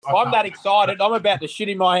I'm that excited. I'm about to shit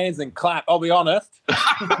in my hands and clap, I'll be honest.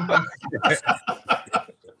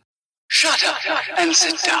 Shut up and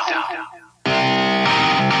sit down.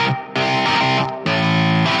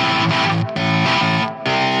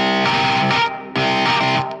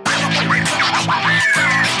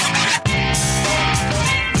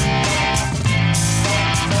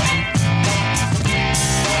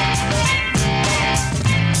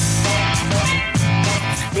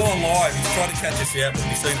 Live. He's trying to catch us out, but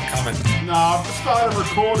we've seen it coming. No, I've just started to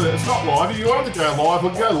record it. It's not live. If you wanted to go live,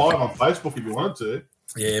 we'll go live on Facebook if you wanted to.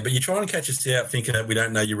 Yeah, but you're trying to catch us out thinking that we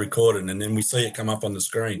don't know you're recording, and then we see it come up on the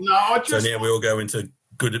screen. No, So now we all go into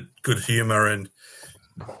good humour and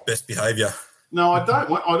best behaviour. No, I don't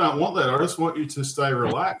want that. I just want you to stay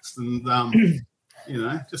relaxed and,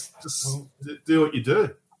 just do what you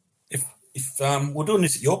do. If we're doing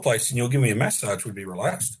this at your place and you'll give me a massage, we'd be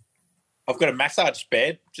relaxed. I've got a massage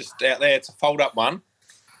bed just out there. It's a fold-up one.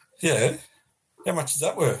 Yeah. How much is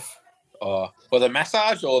that worth? Well, the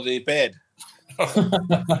massage or the bed?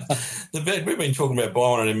 The bed. We've been talking about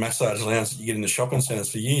buying it in massage lounge that you get in the shopping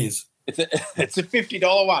centres for years. It's a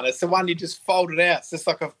 $50 one. It's the one you just fold it out. It's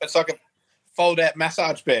like a fold-out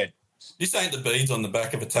massage bed. This ain't the beads on the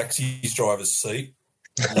back of a taxi driver's seat.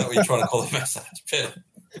 Is that what you're trying to call a massage bed?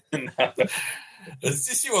 No. Is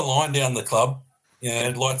this you a line down the club?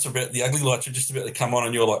 Yeah, the ugly lights are just about to come on,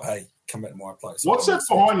 and you're like, "Hey, come back to my place." What's that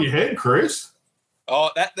behind your head, Chris?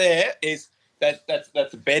 Oh, that there is that's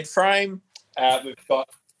a bed frame. We've got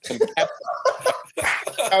some caps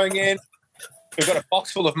going in. We've got a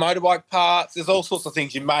box full of motorbike parts. There's all sorts of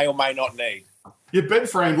things you may or may not need. Your bed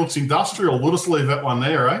frame looks industrial. We'll just leave that one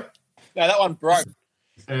there, eh? No, that one broke.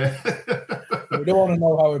 Yeah. We don't want to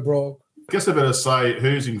know how it broke. I guess I better say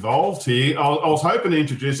who's involved here. I was hoping to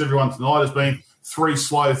introduce everyone tonight as being 3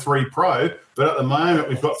 Slow 3 Pro, but at the moment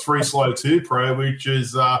we've got 3 Slow 2 Pro, which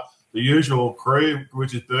is the usual crew,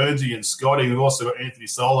 which is Burnsy and Scotty. We've also got Anthony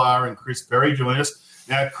Solar and Chris Perry joining us.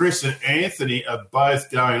 Now, Chris and Anthony are both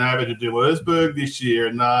going over to do Erzberg this year,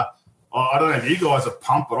 and I don't know if you guys are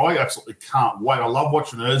pumped, but I absolutely can't wait. I love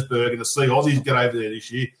watching Erzberg, and to see Aussies get over there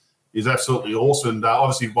this year is absolutely awesome. And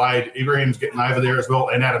obviously Wade Ibrahim's getting over there as well,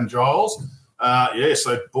 and Adam Giles.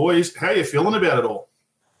 So boys, how are you feeling about it all?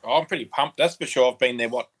 I'm pretty pumped, that's for sure. I've been there,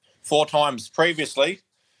 4 times previously.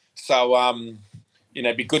 So,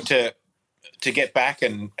 it'd be good to get back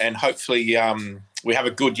and hopefully we have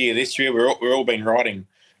a good year this year. We're all been riding,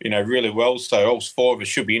 really well. So all 4 of us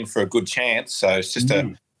should be in for a good chance. So it's just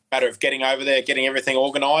a matter of getting over there, getting everything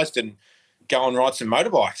organised and go and ride some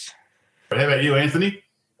motorbikes. How about you, Anthony?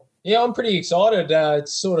 Yeah, I'm pretty excited.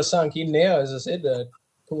 It's sort of sunk in now, as I said,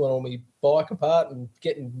 pulling all my bike apart and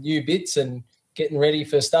getting new bits and getting ready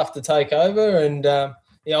for stuff to take over. And,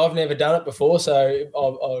 I've never done it before, so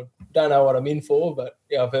I don't know what I'm in for, but,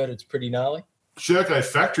 I've heard it's pretty gnarly. Sherco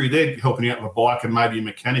Factory, they're helping you out with a bike and maybe a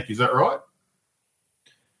mechanic. Is that right?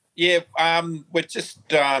 Yeah, we're just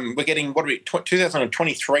we're getting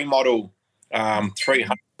 2023 model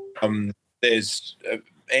 300. There's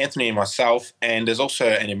Anthony and myself, and there's also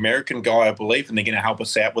an American guy, I believe, and they're going to help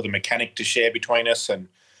us out with a mechanic to share between us and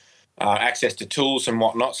access to tools and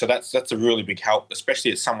whatnot. So that's a really big help,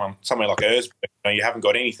 especially at somewhere like Erzberg. You haven't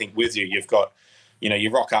got anything with you. You've got, you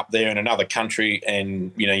rock up there in another country,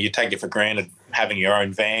 and you take it for granted having your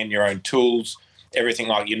own van, your own tools, everything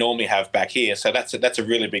like you normally have back here. So that's a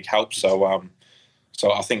really big help. So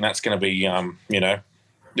I think that's going to be a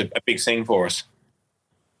big thing for us.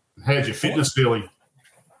 How's your fitness feeling?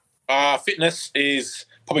 Fitness is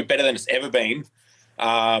probably better than it's ever been.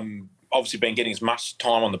 Obviously been getting as much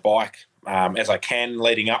time on the bike as I can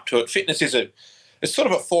leading up to it. Fitness is it's sort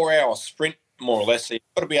of a 4-hour sprint, more or less. So you've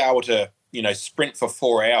got to be able to, sprint for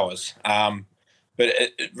 4 hours. But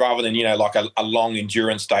rather than, like a long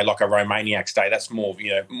endurance day, like a Romaniacs day, that's more,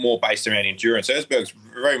 more based around endurance. Erzberg's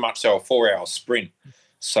very much so a 4-hour sprint.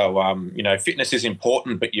 So, fitness is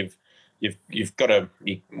important, but you've got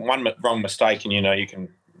one wrong mistake and, you can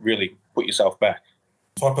really put yourself back.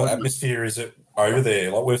 What type of atmosphere is it over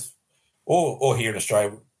there? Like with, or here in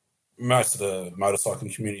Australia, most of the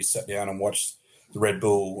motorcycling community sat down and watched the Red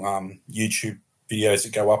Bull YouTube videos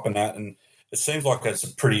that go up and that, and it seems like it's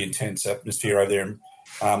a pretty intense atmosphere over there,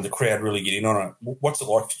 and the crowd really get in on it. What's it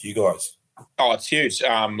like for you guys? Oh, it's huge.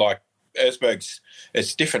 Like Erzberg's,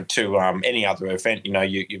 it's different to any other event.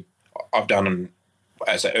 I've done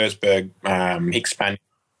as an Erzberg, Hickspan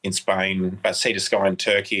in Spain, Sea to Sky in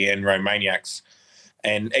Turkey, and Romaniacs,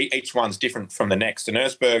 and each one's different from the next. And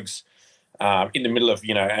Erzberg's in the middle of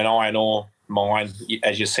an iron ore mine,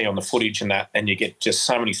 as you see on the footage and that, and you get just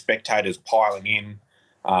so many spectators piling in.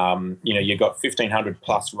 You've got 1,500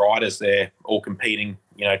 plus riders there all competing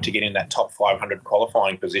to get in that top 500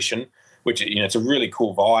 qualifying position, which, it's a really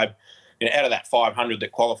cool vibe. Out of that 500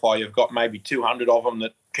 that qualify, you've got maybe 200 of them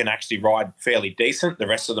that can actually ride fairly decent. The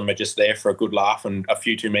rest of them are just there for a good laugh and a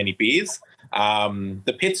few too many beers.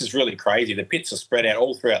 The pits is really crazy. The pits are spread out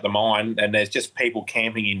all throughout the mine, and there's just people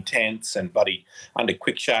camping in tents and bloody under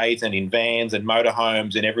quick shades and in vans and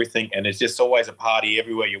motorhomes and everything, and there's just always a party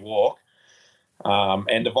everywhere you walk.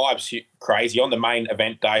 And the vibe's crazy. On the main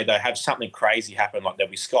event day, they have something crazy happen, like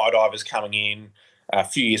there'll be skydivers coming in. A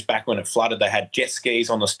few years back when it flooded, they had jet skis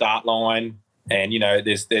on the start line, and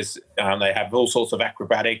they have all sorts of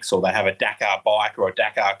acrobatics, or they have a Dakar bike or a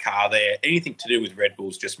Dakar car there. Anything to do with Red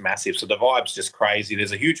Bull's just massive. So the vibe's just crazy.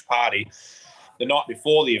 There's a huge party the night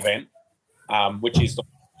before the event, which is,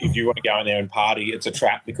 if you want to go in there and party, it's a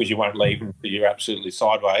trap because you won't leave until you're absolutely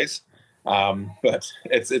sideways. But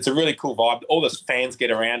it's a really cool vibe. All the fans get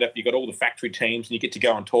around it. You've got all the factory teams, and you get to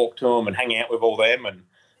go and talk to them and hang out with all them, and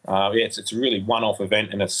it's a really one-off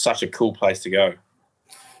event, and it's such a cool place to go.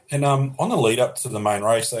 And on the lead up to the main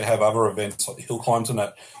race, they have other events like the hill climbs and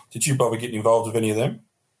that. Did you bother getting involved with any of them?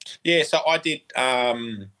 Yeah, so I did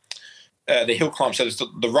the hill climb. So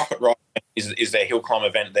the Rocket Ride is their hill climb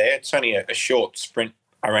event there. It's only a short sprint,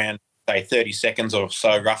 around, say, 30 seconds or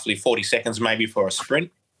so, roughly 40 seconds maybe for a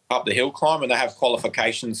sprint up the hill climb, and they have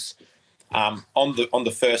qualifications. On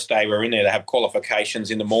the first day we're in there, they have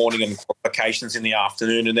qualifications in the morning and qualifications in the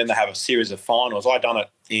afternoon, and then they have a series of finals. I done it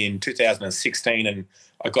in 2016, and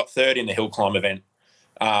I got third in the hill climb event,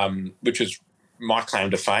 which was my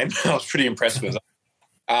claim to fame. I was pretty impressed with it.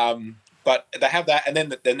 But they have that, and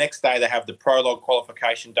then the next day they have the prologue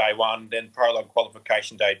qualification day 1, then prologue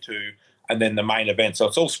qualification day 2, and then the main event. So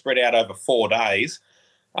it's all spread out over 4 days.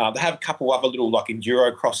 They have a couple other little like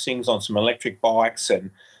enduro crossings on some electric bikes,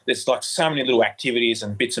 and there's like so many little activities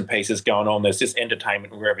and bits and pieces going on. There's just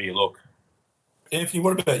entertainment wherever you look. Anthony,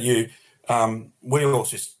 what about you? We all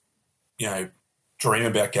just, dream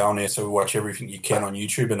about going there, so we watch everything you can on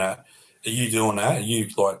YouTube and that. Are you doing that? Are you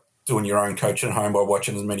like doing your own coaching at home by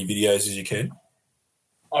watching as many videos as you can?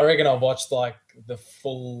 I reckon I've watched like the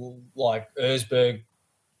full Erzberg,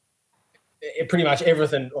 pretty much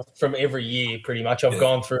everything from every year. Pretty much I've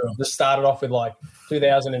gone through. I just started off with like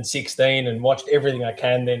 2016 and watched everything I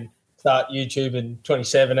can. Then start YouTube in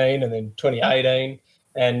 2017 and then 2018,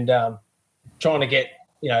 and trying to get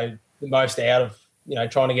the most out of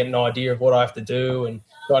trying to get an idea of what I have to do, and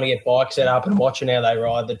trying to get bikes set up and watching how they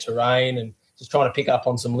ride the terrain, and just trying to pick up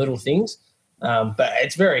on some little things. But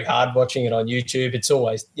it's very hard watching it on YouTube. It's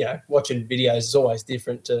always watching videos is always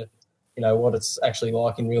different to what it's actually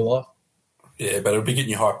like in real life. Yeah, but it'll be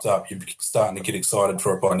getting you hyped up. You're starting to get excited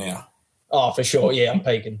for it by now. Oh, for sure. Yeah, I'm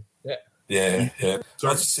peaking. Yeah. So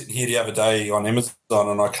I was just sitting here the other day on Amazon,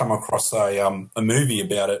 and I come across a movie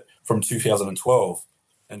about it from 2012,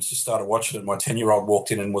 and just started watching it. My 10-year-old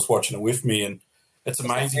walked in and was watching it with me, and it's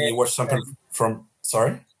amazing. You watch something from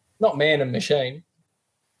sorry, not Man and Machine.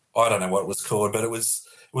 I don't know what it was called, but it was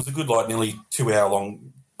a good nearly 2-hour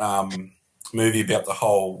long movie about the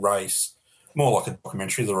whole race, more like a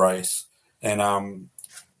documentary of the race. And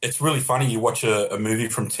it's really funny. You watch a movie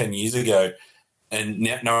from 10 years ago, and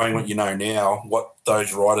now, knowing what you know now, what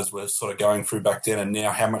those riders were sort of going through back then, and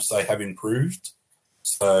now how much they have improved.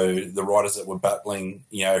 So the riders that were battling,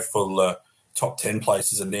 for the top 10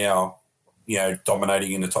 places are now,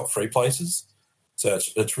 dominating in the top 3 places. So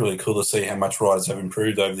it's really cool to see how much riders have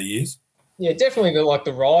improved over the years. Yeah, definitely.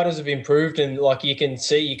 The riders have improved, and you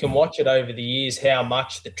can watch it over the years how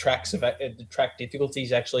much the track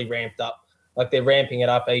difficulties actually ramped up. Like they're ramping it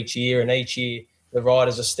up each year, and each year the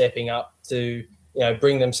riders are stepping up to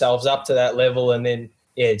bring themselves up to that level. And then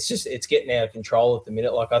it's getting out of control at the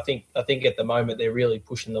minute. Like I think at the moment they're really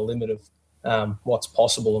pushing the limit of what's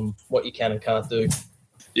possible and what you can and can't do.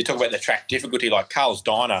 You talk about the track difficulty, like Carl's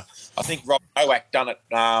Diner. I think Rob Nowak done it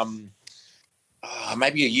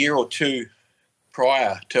maybe a year or two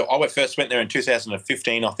prior to. I first went there in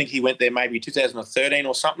 2015. I think he went there maybe 2013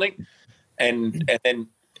 or something, and then.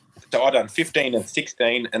 So I done 15 and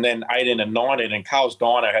 16 and then 18 and 19, and Carl's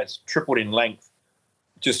Diner has tripled in length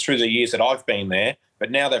just through the years that I've been there. But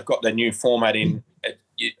now they've got the new format in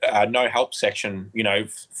no help section,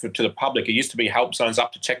 to the public. It used to be help zones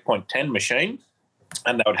up to checkpoint 10 machine,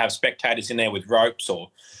 and they would have spectators in there with ropes or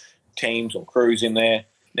teams or crews in there.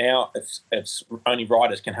 Now it's only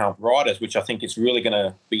riders can help riders, which I think is really going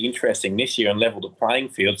to be interesting this year and level the playing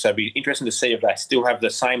field. So it'd be interesting to see if they still have the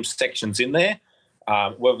same sections in there.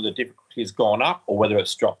 Whether the difficulty has gone up or whether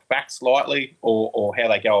it's dropped back slightly, or how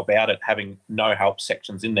they go about it, having no help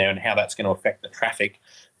sections in there, and how that's going to affect the traffic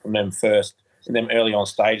from them early on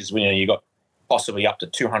stages when you got possibly up to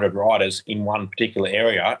 200 riders in one particular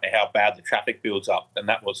area, how bad the traffic builds up. And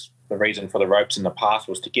that was the reason for the ropes in the past,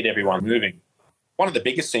 was to get everyone moving. One of the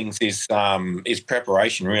biggest things is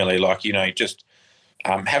preparation, really, like, just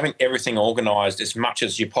having everything organised as much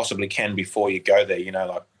as you possibly can before you go there.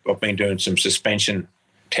 Like I've been doing some suspension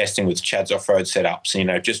testing with Chad's off-road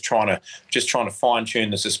setups, just trying to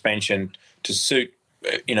fine-tune the suspension to suit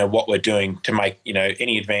what we're doing, to make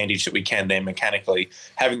any advantage that we can there mechanically,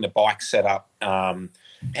 having the bike set up, having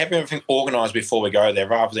everything organised before we go there,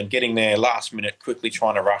 rather than getting there last minute quickly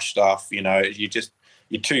trying to rush stuff.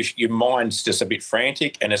 Your mind's just a bit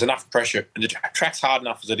frantic, and there's enough pressure. The track's hard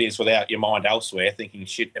enough as it is without your mind elsewhere, thinking,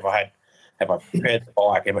 shit, have I prepared the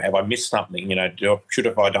bike, have I missed something, should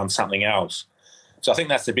have I done something else? So I think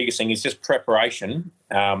that's the biggest thing, is just preparation.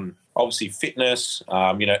 Obviously fitness,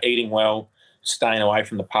 eating well, staying away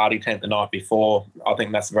from the party tent the night before. I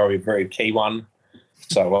think that's a very, very key one.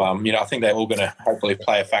 So, I think they're all going to hopefully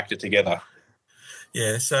play a factor together.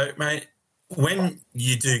 Yeah, so, mate, when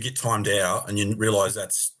you do get timed out and you realise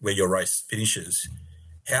that's where your race finishes,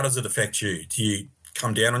 how does it affect you? Do you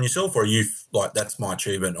come down on yourself, or are you like, that's my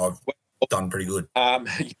achievement, I've done pretty good?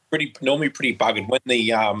 Normally pretty buggered. When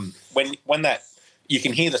the when that, you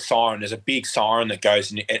can hear the siren, there's a big siren that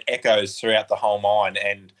goes and it echoes throughout the whole mine,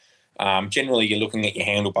 and generally you're looking at your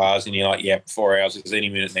handlebars and you're like, yeah, 4 hours is any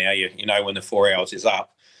minute now. You know when the 4 hours is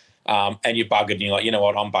up, and you're buggered and you're like, you know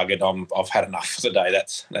what, I'm buggered. I've had enough for the day.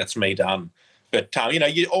 That's me done. But,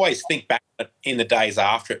 you always think back in the days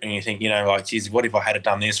after it and you think, like, geez, what if I had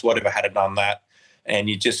done this? What if I had done that? And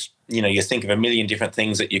you just, you think of a million different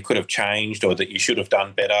things that you could have changed or that you should have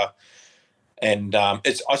done better. And I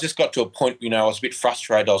just got to a point, I was a bit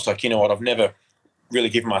frustrated. I was like, you know what, I've never really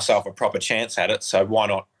given myself a proper chance at it, so why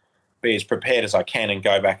not be as prepared as I can and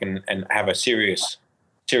go back and have a serious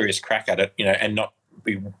crack at it, and not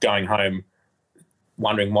be going home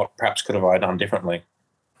wondering what perhaps could have I done differently.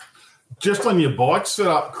 Just on your bike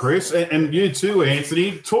setup, Chris, and you too,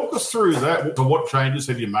 Anthony, talk us through that. What changes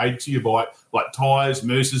have you made to your bike, like tyres,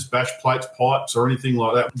 mousses, bash plates, pipes, or anything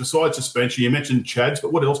like that? Besides suspension, you mentioned Chad's,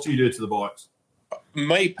 but what else do you do to the bikes?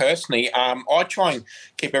 Me personally, I try and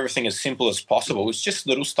keep everything as simple as possible. It's just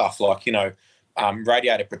little stuff like,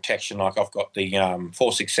 radiator protection. Like I've got the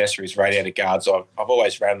Force Accessories radiator guards. I've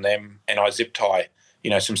always ran them, and I zip tie,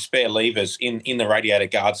 some spare levers in the radiator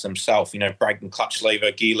guards themselves, brake and clutch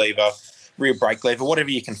lever, gear lever, rear brake lever, whatever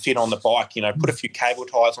you can fit on the bike, put a few cable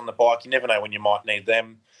ties on the bike. You never know when you might need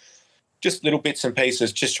them. Just little bits and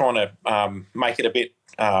pieces, just trying to make it a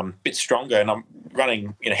bit stronger. And I'm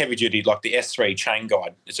running heavy duty, like the S3 chain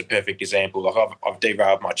guide is a perfect example. Like I've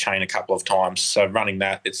derailed my chain a couple of times, so running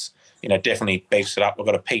that, it's definitely beefs it up. I've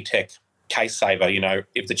got a P-Tech case saver.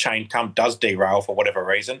 If the chain does derail for whatever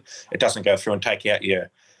reason, it doesn't go through and take out your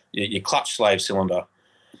clutch slave cylinder.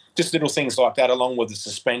 Just little things like that, along with the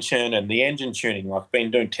suspension and the engine tuning. Like I've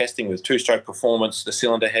been doing testing with two-stroke performance, the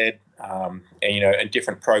cylinder head, and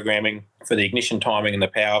different programming for the ignition timing and the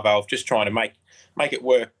power valve, just trying to make it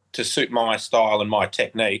work to suit my style and my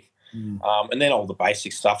technique. And then all the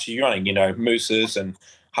basic stuff. So you're running, mousses and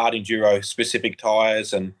hard enduro specific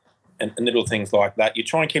tyres and little things like that. You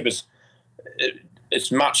try and keep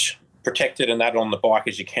as much protected and that on the bike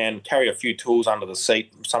as you can. Carry a few tools under the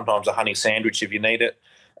seat, sometimes a honey sandwich if you need it.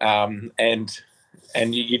 And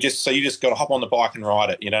you just got to hop on the bike and ride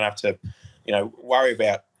it. You don't have to, worry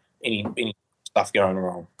about any stuff going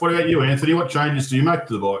wrong. What about you, Anthony? What changes do you make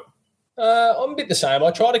to the bike? I'm a bit the same.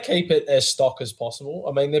 I try to keep it as stock as possible.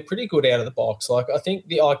 I mean, they're pretty good out of the box. Like I think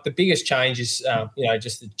the biggest change is,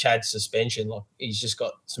 just the Chad suspension. Like he's just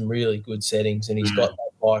got some really good settings, and he's got that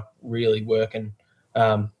bike really working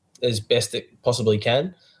as best it possibly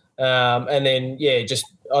can. And then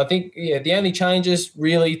I think the only changes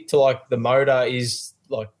really to like the motor is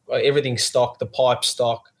like everything's stock, the pipe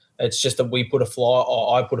stock. It's just that I put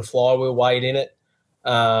a flywheel weight in it.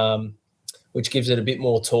 Which gives it a bit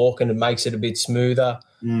more torque and it makes it a bit smoother.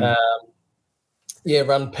 Run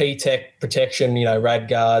P-Tech protection, rad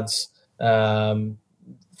guards, front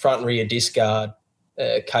and rear disc guard,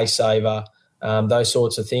 case saver, those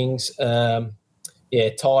sorts of things.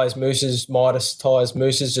 Tyres, mousses, Midas tyres,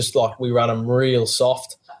 mousses, just like we run them real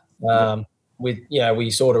soft. We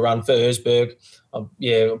sort of run for Erzberg. I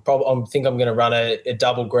think I'm going to run a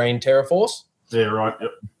double green Terraforce. Yeah, right,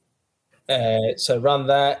 yep. So run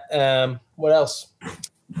that. What else?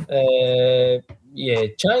 Chain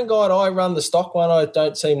guide, I run the stock one. I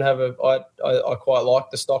don't seem to have I quite like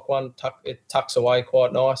the stock one. It tucks away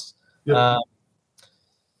quite nice. Yep.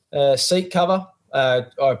 Seat cover.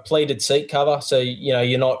 pleated seat cover, so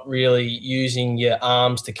you're not really using your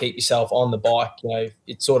arms to keep yourself on the bike.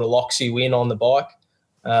 It sort of locks you in on the bike,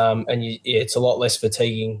 and it's a lot less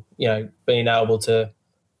fatiguing. Being able to,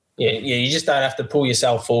 you just don't have to pull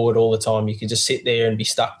yourself forward all the time. You can just sit there and be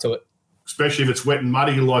stuck to it. Especially if it's wet and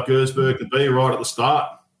muddy like Erzberg can be right at the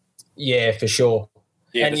start. Yeah, for sure.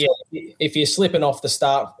 Yeah, and if you're slipping off the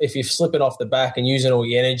start, if you're slipping off the back and using all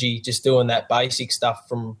your energy, just doing that basic stuff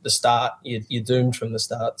from the start, you're doomed from the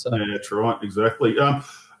start. So. Yeah, that's right, exactly.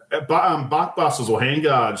 Bark busters or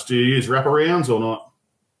handguards, do you use wraparounds or not?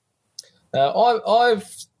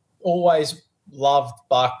 I've always loved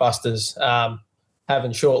bark busters.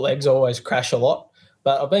 Having short legs, I always crash a lot.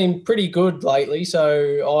 But I've been pretty good lately,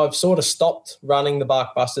 so I've sort of stopped running the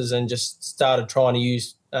bark busters and just started trying to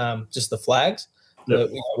use just the flags.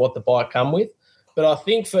 What the bike come with. But I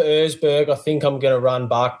think for Erzberg, I think I'm going to run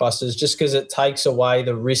bark busters just because it takes away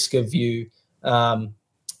the risk of you,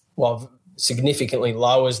 significantly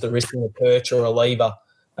lowers the risk of a perch or a lever.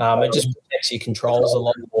 It just protects your controls a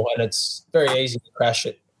lot more, and it's very easy to crash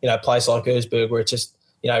at a place like Erzberg where it just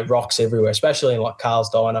rocks everywhere, especially in like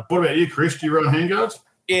Carl's Diner. What about you, Chris? Do you run handguards?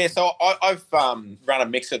 Yeah, so I've run a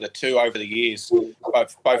mix of the two over the years,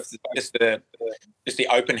 both just the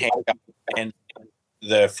open handguard and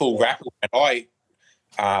the full wrap. And I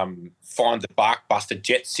find the Bark Buster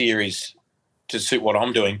Jet series to suit what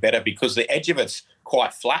I'm doing better because the edge of it's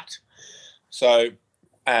quite flat. So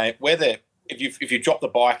if you drop the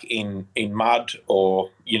bike in mud or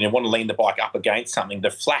want to lean the bike up against something, the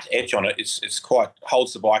flat edge on it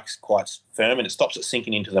holds the bike quite firm and it stops it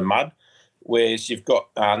sinking into the mud. Whereas you've got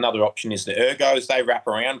another option is the ergos. They wrap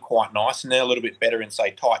around quite nice and they're a little bit better in, say,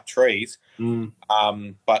 tight trees.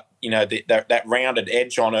 But, that rounded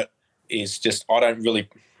edge on it is just I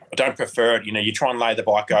don't prefer it. You try and lay the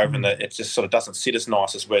bike over and it just sort of doesn't sit as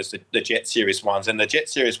nice as whereas the Jet Series ones. And the Jet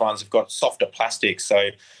Series ones have got softer plastic. So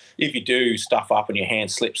if you do stuff up and your hand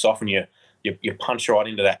slips off and you punch right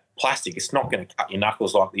into that plastic, it's not going to cut your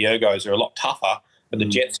knuckles like the ergos. Are a lot tougher. But the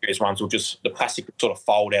Jet Series ones the plastic will sort of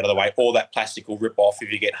fold out of the way, or that plastic will rip off if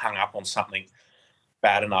you get hung up on something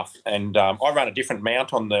bad enough. And I run a different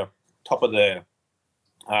mount on the top of the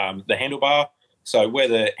handlebar. So where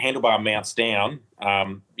the handlebar mounts down,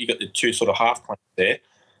 you got the two sort of half clamps there.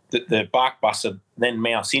 The Bark Buster then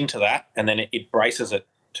mounts into that, and then it braces it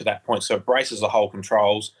to that point. So it braces the whole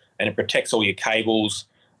controls, and it protects all your cables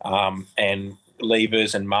and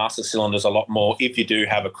levers and master cylinders a lot more. If you do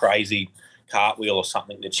have a crazy cartwheel or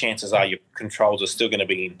something, the chances are your controls are still going to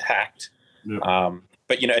be intact. But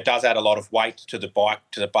it does add a lot of weight to the bike,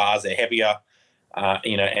 to the bars. They're heavier,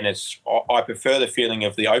 and I prefer the feeling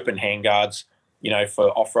of the open handguards, for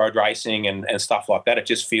off-road racing and stuff like that. It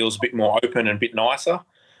just feels a bit more open and a bit nicer.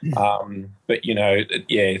 But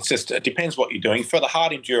it's just, it depends what you're doing. For the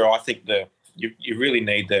hard enduro, I think you really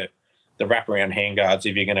need the wraparound handguards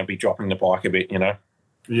if you're going to be dropping the bike a bit, Yeah.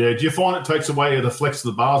 Do you find it takes away the flex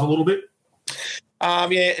of the bars a little bit? Yeah,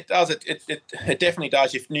 it does. It definitely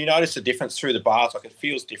does. You notice the difference through the bars, like it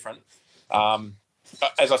feels different.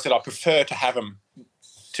 As I said, I prefer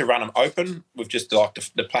to run them open with just like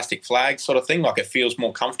the plastic flag sort of thing. Like it feels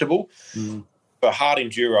more comfortable. For hard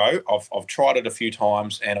enduro, I've tried it a few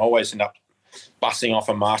times and always end up busting off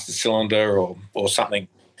a master cylinder or something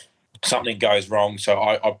goes wrong. So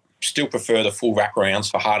I still prefer the full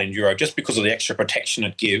wraparounds for hard enduro just because of the extra protection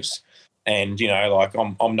it gives. And, like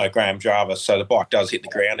I'm no Graham Jarvis, so the bike does hit the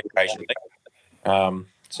ground occasionally.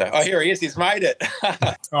 Here he is. He's made it.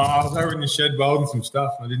 I was over in the shed welding some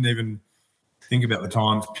stuff. I didn't even think about the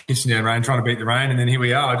times pissing down rain, trying to beat the rain, and then here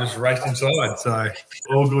we are. I just raced inside. So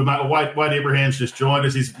all good, mate. Wade Abraham's just joined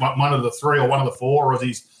us. He's one of the three or one of the four, or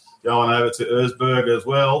he's going over to Erzberg as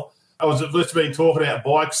well. I was just been talking about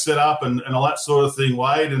bike setup and all that sort of thing,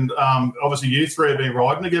 Wade. And obviously you three have been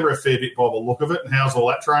riding together a fair bit by the look of it. And how's all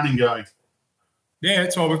that training going? Yeah,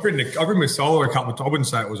 so I've ridden with Solar a couple of times. I wouldn't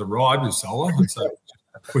say it was a ride with Solar. I'd say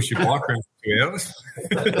push your bike around for 2 hours.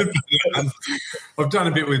 I've done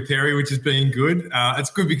a bit with Terry, which has been good.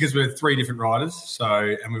 It's good because we're three different riders,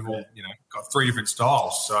 and we've all got three different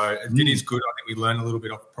styles. So it is good. I think we learn a little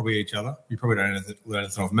bit off probably each other. You probably don't learn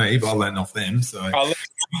anything off me, but I learn off them. So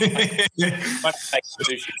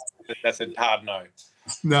that's a hard no.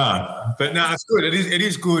 No, but no, it's good. It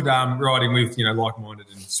is good riding with like-minded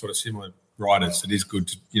and sort of similar riders. It is good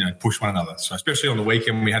to push one another. So especially on the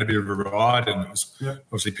weekend, we had a bit of a ride, and it was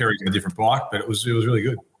obviously Perry's on a different bike, but it was really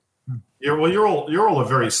good. Yeah, well, you're all a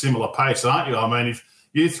very similar pace, aren't you? I mean, if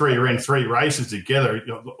you three are in three races together,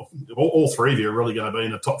 all three of you are really going to be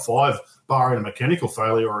in the top five, barring a mechanical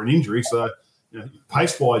failure or an injury. So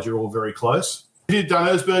pace-wise, you're all very close. Have you done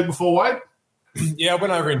Erzberg before, Wade? Yeah, I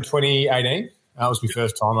went over in 2018. That was my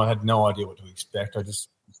first time. I had no idea what to expect. I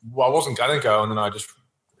wasn't going to go, and then I just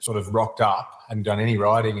sort of rocked up, hadn't done any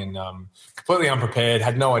riding, and completely unprepared,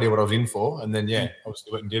 had no idea what I was in for. And then,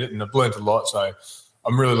 obviously went and did it, and I've learned a lot. So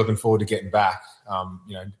I'm really looking forward to getting back,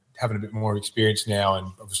 having a bit more experience now, and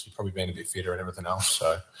obviously probably being a bit fitter and everything else.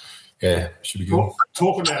 So, yeah, should be good.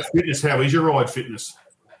 Talking about fitness, how is your ride fitness?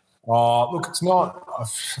 Look, it's not.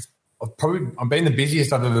 I've been the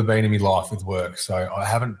busiest I've ever been in my life with work, so I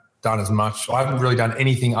haven't done as much. I haven't really done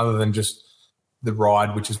anything other than just the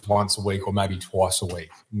ride, which is once a week or maybe twice a week,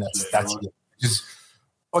 and that's it. Just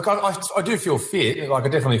like I do feel fit. Like I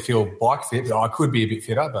definitely feel bike fit, but I could be a bit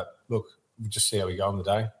fitter. But look, we'll just see how we go on the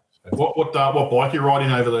day. So. What bike are you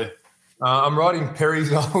riding over there? I'm riding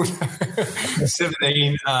Perry's old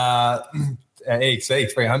 17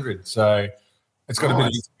 EXE 300. So it's got a bit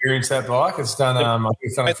of experience, that bike. It's done. I think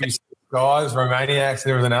it's done a few guys, Romaniacs,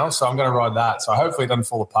 and everything else. So I'm going to ride that. So hopefully it doesn't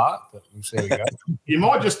fall apart. But we'll see how we go. You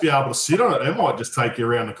might just be able to sit on it. It might just take you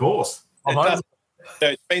around the course.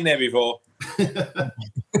 It's been there before.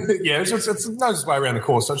 Yeah, it's no way around the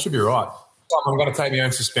course, so it should be right. I'm going to take my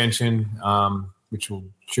own suspension, which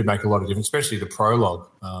should make a lot of difference, especially the prologue.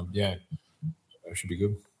 It should be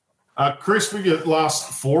good. Chris, for your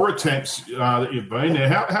last 4 attempts that you've been there,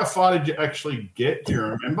 how far did you actually get? Do you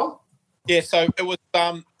remember? Yeah, so it was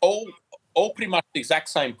all pretty much the exact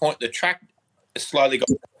same point. The track slowly got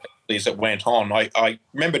as it went on. I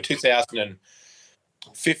remember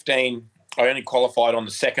 2015, I only qualified on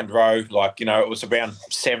the second row, it was around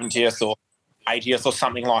 70th or 80th or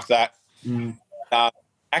something like that.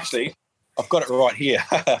 Actually, I've got it right here.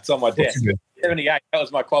 It's on my desk. 78, that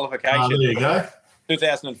was my qualification. There you go.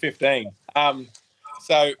 2015. So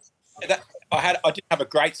I didn't have a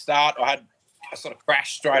great start. I sort of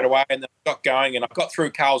crashed straight away, and then I got going, and I got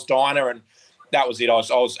through Carl's Diner, and that was it. I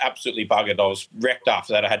was absolutely buggered. I was wrecked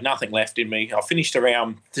after that. I had nothing left in me. I finished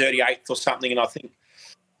around 38th or something, and I think,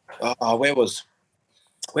 where was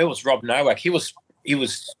Rob Nowak? He was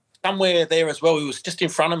somewhere there as well. He was just in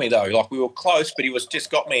front of me though. We were close, but he was just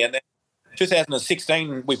got me. And then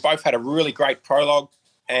 2016, we both had a really great prologue,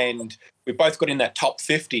 and we both got in that top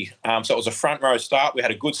 50. So it was a front row start. We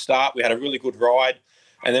had a good start. We had a really good ride,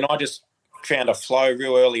 and then I just found a flow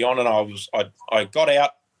real early on, and I got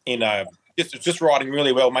out in just riding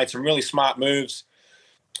really well, made some really smart moves,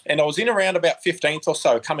 and I was in around about 15th or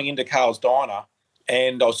so coming into Carl's Diner,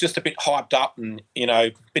 and I was just a bit hyped up and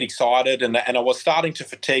a bit excited, and I was starting to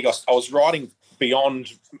fatigue. I was riding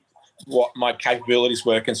beyond what my capabilities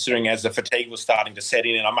were, considering as the fatigue was starting to set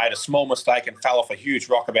in, and I made a small mistake and fell off a huge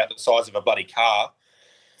rock about the size of a bloody car,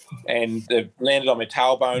 and it landed on my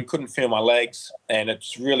tailbone, couldn't feel my legs, and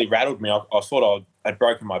it's really rattled me. I thought I'd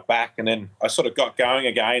broken my back, and then I sort of got going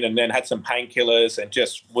again, and then had some painkillers and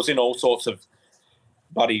just was in all sorts of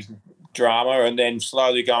bloody drama, and then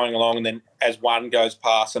slowly going along, and then as one goes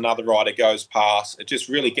past, another rider goes past, it just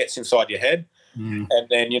really gets inside your head. And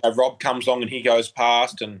then Rob comes along and he goes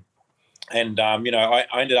past, and I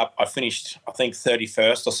ended up, I finished I think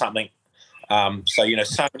 31st or something. So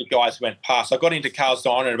many guys went past. I got into Carl's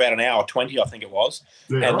Diner in about an hour 20, I think it was,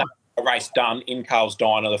 and a race done in Carl's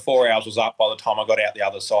Diner. The 4 hours was up by the time I got out the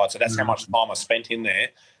other side. So that's how much time I spent in there,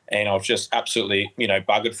 and I was just absolutely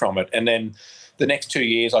buggered from it. And then the next 2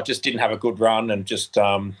 years, I just didn't have a good run, and just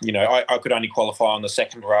I could only qualify on the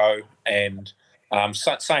second row, and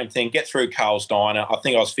same thing, get through Carl's Diner. I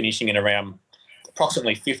think I was finishing in around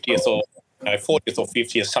approximately 50th or 40th or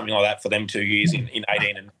 50th, something like that, for them 2 years in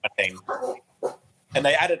 18 and 19. And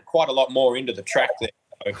they added quite a lot more into the track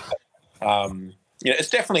there. So, it's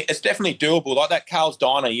definitely doable. Like that Carl's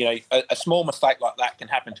Diner, a small mistake like that can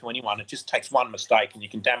happen to anyone. It just takes one mistake and you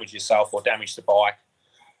can damage yourself or damage the bike.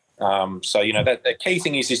 That the key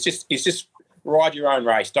thing is just ride your own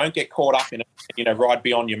race. Don't get caught up in it. Ride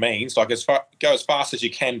beyond your means. Go as fast as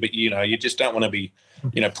you can, but you just don't want to be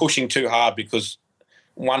pushing too hard, because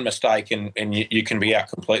one mistake and you can be out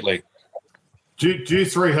completely. Do you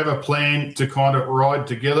three have a plan to kind of ride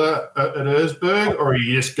together at Erzberg, or are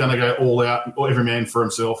you just going to go all out, or every man for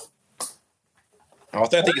himself? I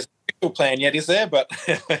don't think it's a real plan yet, is there? But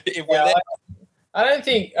if we're there, I don't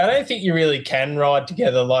think you really can ride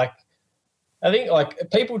together. I think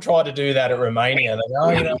people try to do that at Romania. They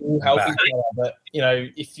go, we'll help each other. But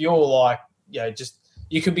if you're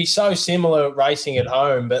you could be so similar racing at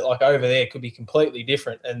home, but over there it could be completely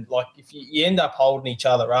different. And if you end up holding each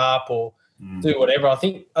other up or do whatever, I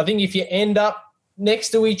think if you end up next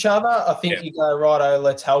to each other, I think you go, righto,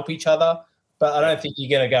 let's help each other. But I don't think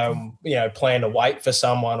you're going to go, plan to wait for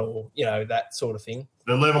someone or, that sort of thing.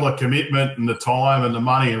 The level of commitment and the time and the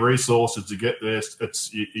money and resources to get there,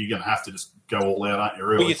 you're going to have to just go all out, aren't you?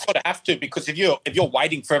 Really? Well, you sort of have to, because if you're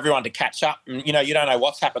waiting for everyone to catch up, and you don't know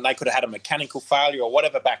what's happened, they could have had a mechanical failure or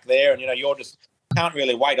whatever back there, and you're just can't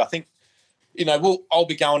really wait. I think I'll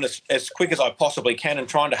be going as quick as I possibly can and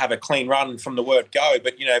trying to have a clean run from the word go.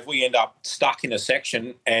 But if we end up stuck in a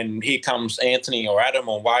section and here comes Anthony or Adam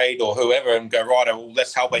or Wade or whoever and go, right, well,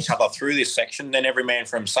 let's help each other through this section. Then every man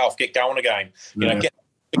for himself, get going again. Get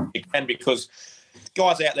you can, because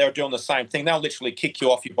guys out there are doing the same thing. They'll literally kick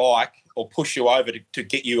you off your bike or push you over to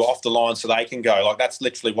get you off the line so they can go. Like, that's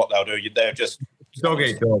literally what they'll do. They're just dog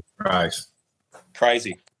eat dog price.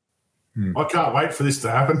 Crazy. I can't wait for this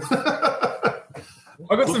to happen.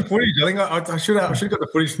 I got some footage. I think I should have got the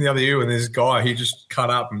footage from the other year when this guy, he just cut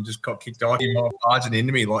up and just got kicked off him, barging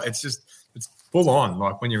into me. Like, it's full on.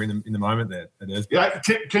 Like, when you're in the moment there. Yeah,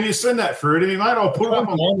 can you send that through to me, mate? I'll put it up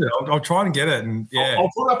on. I'll try and get it, and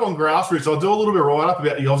I'll put it up on Grassroots. I'll do a little bit right up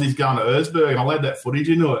about the Aussies going to Erzberg, and I'll add that footage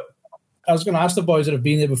into it. I was going to ask the boys that have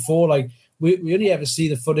been there before. Like, we only ever see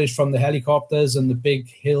the footage from the helicopters and the big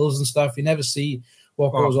hills and stuff. You never see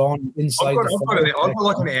what goes on inside. I've got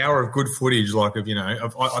like an hour of good footage, like I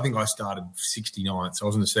think I started 69th, so I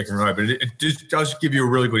was in the second row, but it just does give you a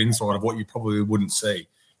really good insight of what you probably wouldn't see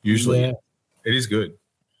usually. Yeah. It is good.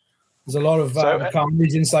 There's a lot of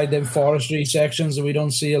companies inside them forestry sections, and we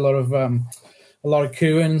don't see a lot of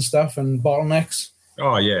cooing and stuff and bottlenecks.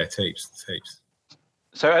 Oh yeah, it's heaps.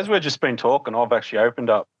 So as we've just been talking, I've actually opened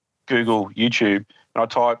up Google, YouTube, and I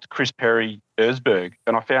typed Chris Perry Erzberg,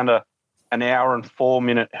 and I found an hour and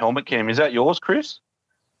 4-minute helmet cam. Is that yours, Chris?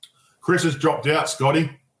 Chris has dropped out, Scotty.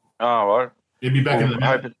 Oh, right. He'll be back in the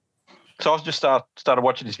minute. So I just started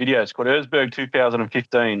watching this video. It's called Erzberg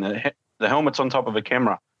 2015. The helmet's on top of a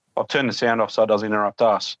camera. I've turned the sound off so it doesn't interrupt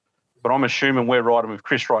us. But I'm assuming we're riding with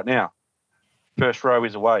Chris right now. First row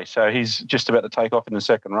is away. So he's just about to take off in the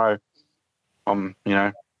second row. I'm,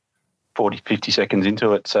 40, 50 seconds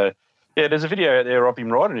into it. So, yeah, there's a video out there of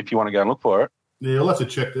him riding if you want to go and look for it. Yeah, we'll have to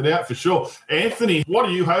check that out for sure. Anthony, what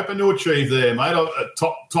are you hoping to achieve there, mate?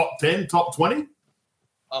 Top 10, top 20?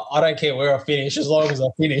 I don't care where I finish, as long as I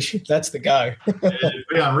finish. That's the go. It'd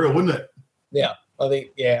be unreal, wouldn't it? Yeah, I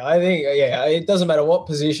think. It doesn't matter what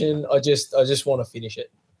position. I just want to finish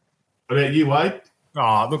it. What about you, Wade?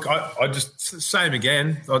 Oh, look, I just same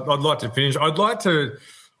again. I'd like to finish.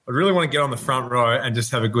 I really want to get on the front row and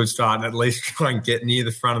just have a good start and at least try and get near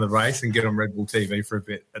the front of the race and get on Red Bull TV for a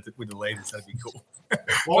bit with the leaders. That'd be cool.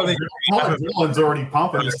 Well, Dylan's already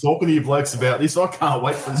pumping. He's talking to you blokes about this. I can't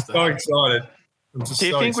wait for this. So excited. Do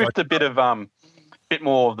you think with the bit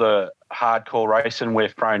more of the hardcore racing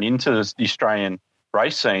we've thrown into the Australian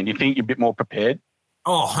race scene, do you think you're a bit more prepared?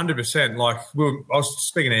 Oh, 100%. Like, I was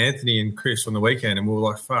speaking to Anthony and Chris on the weekend, and we were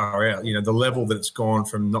like, far out. The level that it's gone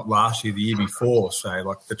from not last year, the year before, say,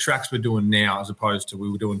 like the tracks we're doing now as opposed to we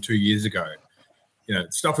were doing 2 years ago.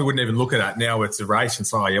 Stuff we wouldn't even look at. Now it's a race, and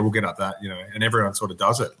so, we'll get up that, and everyone sort of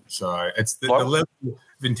does it. So it's the level of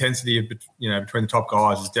intensity of, between the top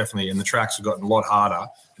guys is definitely, and the tracks have gotten a lot harder,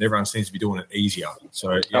 and everyone seems to be doing it easier.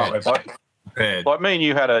 So, like me and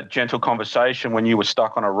you had a gentle conversation when you were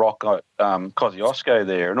stuck on a rock at Kosciuszko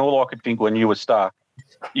there, and all I could think when you were stuck,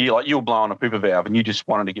 you were blowing a pooper valve and you just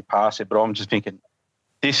wanted to get past it. But I'm just thinking,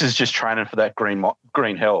 this is just training for that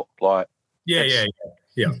green hell. Like, yeah.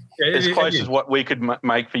 As close as what we could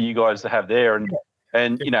make for you guys to have there,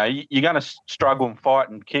 and you're going to struggle and fight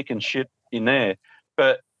and kick and shit in there.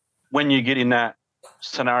 But when you get in that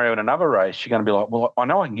scenario in another race, you're going to be like, well, I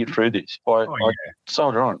know I can get through this. I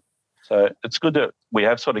soldier on. So it's good that we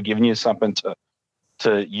have sort of given you something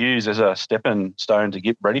to use as a stepping stone to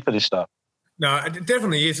get ready for this stuff. No, it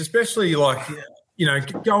definitely is, especially like,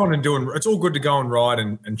 going and doing – it's all good to go and ride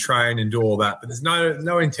and train and do all that, but there's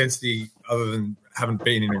no intensity other than having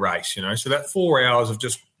been in a race, So that 4 hours of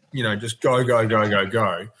just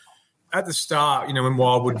go. At the start, when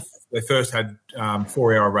Wildwood – they first had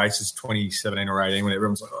 4-hour races, 2017 or 18, when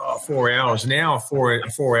everyone was like, 4 hours. Now a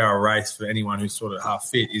 4-hour race for anyone who's sort of half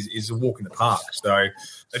fit is a walk in the park. So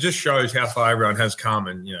it just shows how far everyone has come,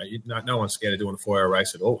 and no one's scared of doing a 4-hour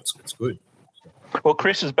race at all. It's good. Well,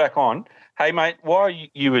 Chris is back on. Hey, mate, while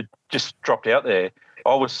you were just dropped out there,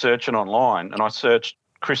 I was searching online and I searched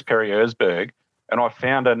Chris Perry Erzberg and I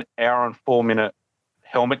found an hour and 4-minute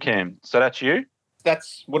helmet cam. So that's you?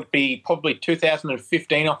 Would be probably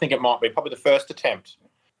 2015, I think it might be, probably the first attempt.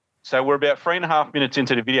 So we're about 3.5 minutes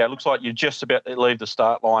into the video. It looks like you're just about to leave the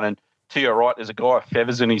start line, and to your right, there's a guy with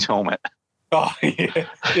feathers in his helmet. Oh, yeah.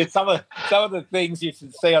 Some of the things you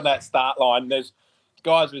should see on that start line, there's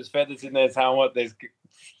guys with feathers in their helmet, there's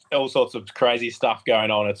all sorts of crazy stuff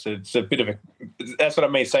going on. It's a bit of a – that's what I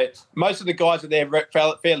mean. So most of the guys are there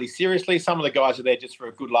fairly seriously. Some of the guys are there just for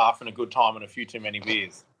a good laugh and a good time and a few too many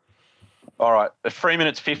beers. All right, at 3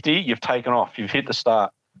 minutes 50, you've taken off. You've hit the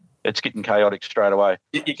start. It's getting chaotic straight away.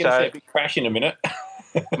 You're going to see a big crash in a minute.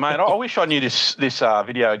 Mate, I wish I knew this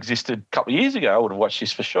video existed a couple of years ago. I would have watched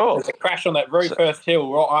this for sure. There's a crash on that very first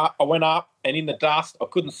hill. I went up and in the dust, I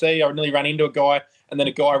couldn't see. I nearly ran into a guy, and then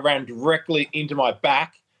a guy ran directly into my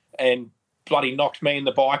back and bloody knocked me and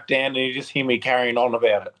the bike down, and you just hear me carrying on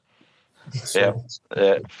about it. Yeah.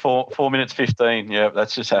 4 minutes 15. Yeah,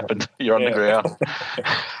 that's just happened. You're on the ground.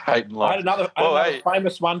 Hating life. I had another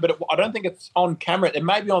famous one, but I don't think it's on camera. It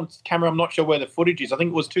may be on camera. I'm not sure where the footage is. I think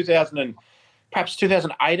it was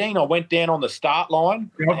 2018. I went down on the start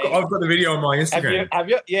line. I've got the video on my Instagram. Have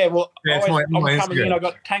you? Yeah, well, yeah, I was coming in. I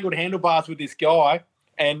got tangled handlebars with this guy,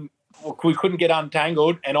 and we couldn't get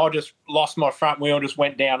untangled, and I just lost my front wheel and just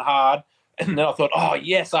went down hard. And then I thought, oh,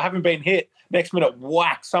 yes, I haven't been hit. Next minute,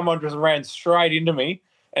 whack, someone just ran straight into me,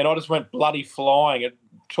 and I just went bloody flying. It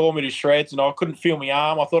tore me to shreds, and I couldn't feel my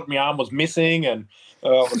arm. I thought my arm was missing, and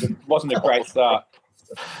it wasn't a great start.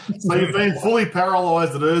 So you've been fully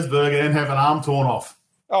paralysed at Erzberg and have an arm torn off.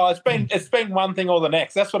 Oh, it's been one thing or the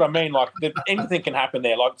next. That's what I mean. Like anything can happen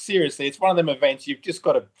there. Like seriously, it's one of them events. You've just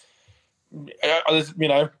got to,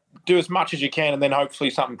 do as much as you can, and then hopefully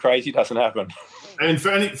something crazy doesn't happen. And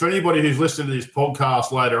for anybody who's listening to this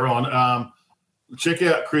podcast later on, check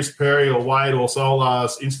out Chris Perry or Wade or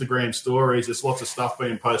Solar's Instagram stories. There's lots of stuff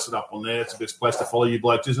being posted up on there. It's the best place to follow you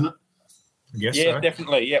blokes, isn't it? Yes, yeah, so.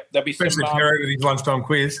 Definitely. Yep, there'll be especially Perry with his lunchtime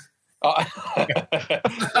quiz. Yeah.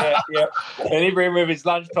 And even with his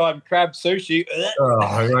lunchtime crab sushi.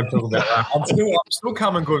 I won't talk about that. I'm still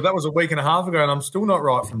coming good. That was a week and a half ago, and I'm still not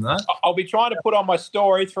right from that. I'll be trying to put on my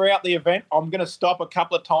story throughout the event. I'm going to stop a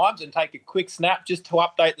couple of times and take a quick snap just to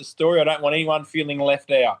update the story. I don't want anyone feeling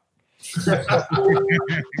left out.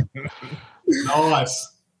 Nice.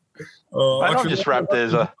 I've just wrapped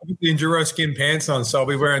there's a the enduro skin pants on, so I'll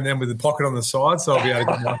be wearing them with the pocket on the side, so I'll be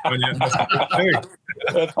able to get my phone out.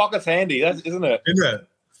 The pocket's handy, isn't it? Isn't it?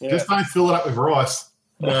 Yeah. Just don't fill it up with rice.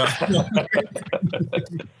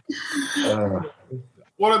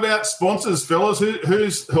 What about sponsors, fellas?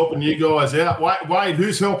 Who's helping you guys out? Wade,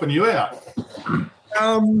 who's helping you out?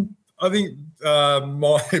 I think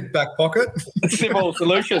my back pocket. Civil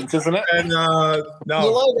Solutions, isn't it? And the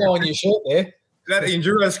logo on your shirt there. That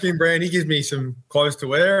enduro skin brand, he gives me some clothes to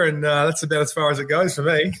wear, and that's about as far as it goes for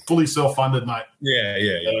me. Fully self-funded, mate. Yeah.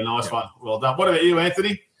 Nice one. Well done. What about you,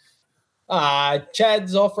 Anthony?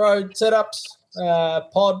 Chad's off-road setups,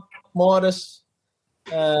 Pod, Midas,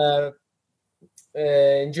 Enduro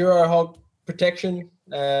Hog protection,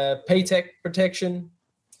 P-Tech protection,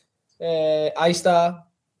 A-Star.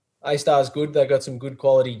 A-Star's good. They've got some good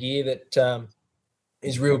quality gear that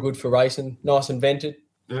is real good for racing. Nice and vented.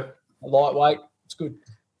 Yeah. Lightweight. It's good.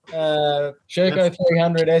 Sherco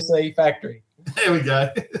 300 SE factory. There we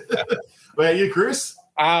go. Well, you, Chris?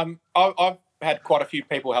 I've had quite a few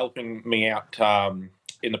people helping me out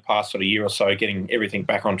in the past sort of year or so, getting everything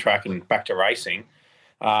back on track and back to racing.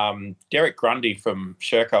 Derek Grundy from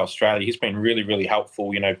Sherco Australia, he's been really, really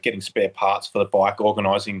helpful, getting spare parts for the bike,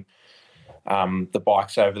 organising the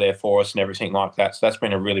bikes over there for us and everything like that. So that's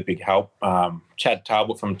been a really big help. Chad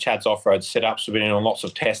Talbot from Chad's Off-Road Setups, we've been doing lots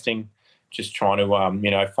of testing, just trying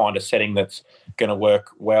to, find a setting that's going to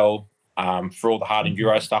work well for all the hard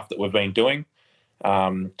enduro stuff that we've been doing.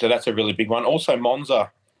 So that's a really big one. Also, Monza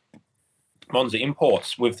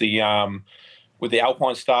Imports with the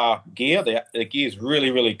Alpine Star gear. The gear is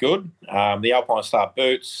really, really good. The Alpine Star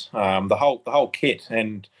boots, the whole kit,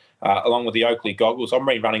 and along with the Oakley goggles. I'm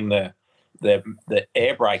running the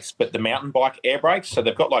air brakes, but the mountain bike air brakes. So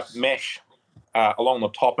they've got like mesh along the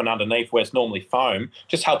top and underneath where it's normally foam.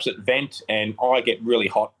 Just helps it vent, and I get really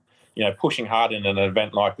hot. Pushing hard in an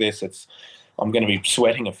event like this, I'm going to be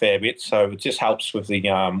sweating a fair bit, so it just helps with the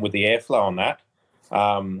airflow on that.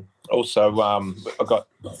 Also, I've got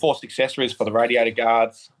Forced accessories for the radiator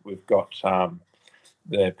guards. We've got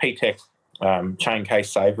the P-Tech chain case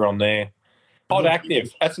saver on there. Pod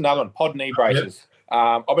Active, that's another one. Pod knee braces.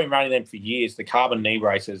 I've been running them for years, the carbon knee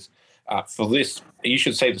braces. For this, you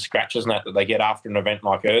should see the scratches and that they get after an event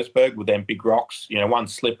like Erzberg with them big rocks. One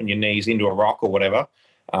slip and your knees into a rock or whatever.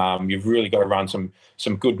 You've really got to run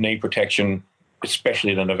some good knee protection,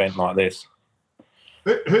 especially at an event like this.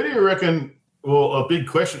 Who do you reckon? Well, a big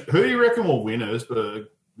question. Who do you reckon will win Erzberg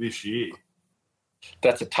this year?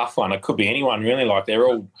 That's a tough one. It could be anyone really. Like they're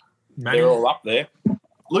all up there.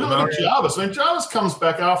 Look at Jarvis. I mean, Jarvis comes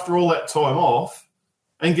back after all that time off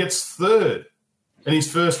and gets third. in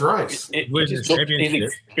his first race. He's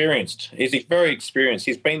experienced. He's very experienced.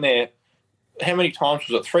 He's been there. How many times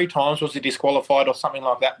was it? 3 times was he disqualified or something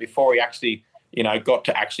like that before he actually, got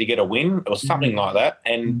to actually get a win or something like that.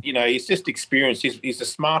 And, he's just experienced. He's the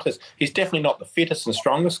smartest. He's definitely not the fittest and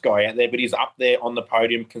strongest guy out there, but he's up there on the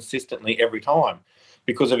podium consistently every time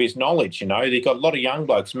because of his knowledge, You've got a lot of young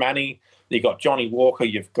blokes, Manny, you've got Johnny Walker,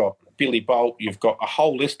 you've got Billy Bolt, you've got a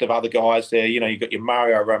whole list of other guys there. You've got your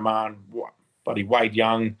Mario Roman, buddy Wade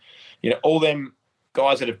Young, all them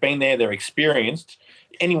guys that have been there, they're experienced.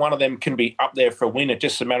 Any one of them can be up there for a win. It's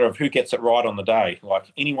just a matter of who gets it right on the day.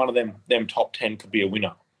 Like any one of them top 10 could be a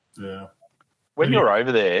winner. Yeah. When you're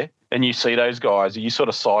over there and you see those guys, are you sort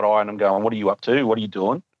of side-eyeing them going, what are you up to? What are you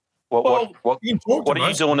doing? What are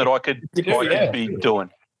you doing that I could be doing?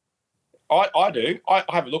 I do. I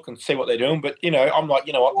have a look and see what they're doing, but I'm like,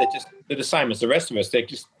 what? They're the same as the rest of us. They're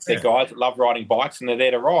guys that love riding bikes and they're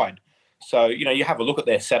there to ride. So you have a look at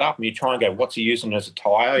their setup and you try and go, what's he using as a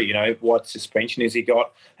tyre? What suspension has he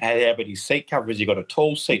got? How about his seat cover? Has he got a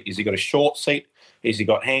tall seat? Has he got a short seat? Has he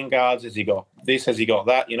got handguards? Has he got this? Has he got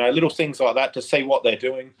that? Little things like that to see what they're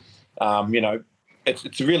doing.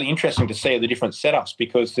 It's really interesting to see the different setups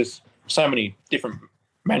because there's so many different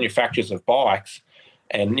manufacturers of bikes.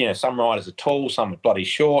 And, some riders are tall, some are bloody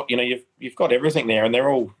short. You've got everything there and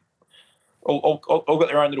they're all got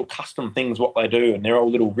their own little custom things, what they do, and they're all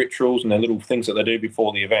little rituals and their little things that they do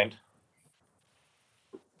before the event.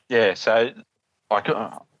 Yeah, so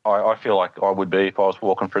I feel like I would be if I was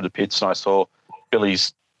walking through the pits and I saw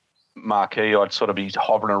Billy's marquee, I'd sort of be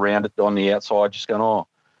hovering around it on the outside just going, oh,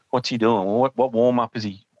 what's he doing? What warm-up is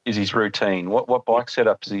his routine? What bike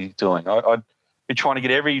setup is he doing? I'd be trying to get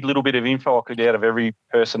every little bit of info I could out of every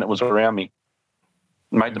person that was around me.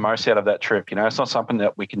 Make the most out of that trip. It's not something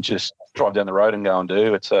that we can just drive down the road and go and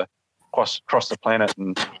do. It's a cross the planet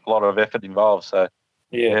and a lot of effort involved. So,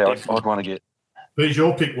 I'd want to get. Who's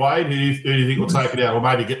your pick, Wade? Who do you think will take it out, or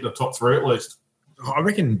maybe get in the top 3 at least? I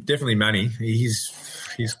reckon definitely Manny. He's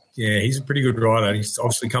a pretty good rider. He's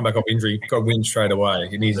obviously come back off injury, got win straight away,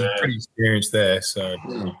 and he's pretty experienced there. So,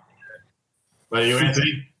 What do you,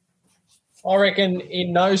 Anthony? I reckon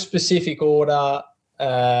in no specific order,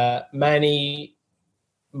 Manny,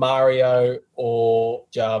 Mario, or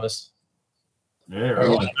Jarvis. Yeah,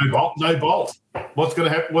 right. No bolt. What's going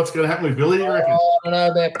to happen? What's going to happen with Billy? You reckon? I don't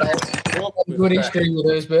know about that. Good history with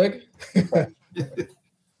Erzberg.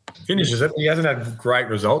 Finishes it. He hasn't had a great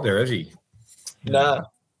result there, has he? No.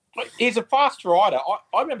 He's a fast rider.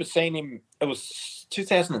 I remember seeing him. It was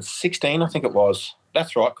 2016, I think it was.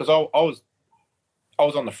 That's right, because I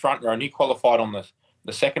was on the front row and he qualified on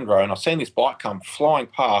the second row, and I seen this bike come flying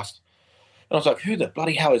past. And I was like, who the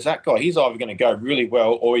bloody hell is that guy? He's either going to go really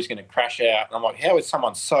well or he's going to crash out. And I'm like, how is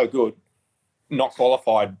someone so good not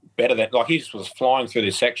qualified better than – like he just was flying through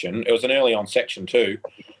this section. It was an early on section too.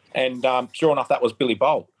 And sure enough, that was Billy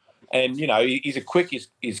Bolt. And, he's a quick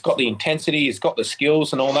 – he's got the intensity, he's got the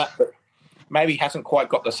skills and all that, but maybe he hasn't quite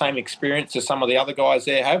got the same experience as some of the other guys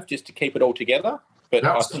there have just to keep it all together. But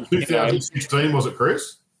that was 2016, was it,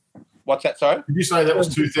 Chris? What's that, sorry? Did you say that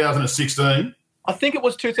was 2016? I think it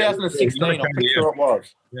was 2016. I'm pretty sure it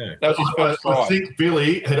was. Yeah. That was his first ride. I think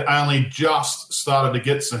Billy had only just started to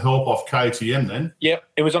get some help off KTM then. Yep,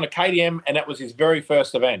 it was on a KTM, and that was his very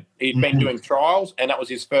first event. He'd been doing trials, and that was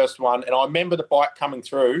his first one. And I remember the bike coming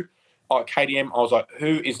through at KTM. I was like,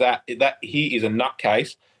 who is that? He is a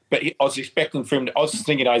nutcase. But I was expecting for him I was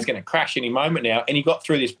thinking, he's going to crash any moment now. And he got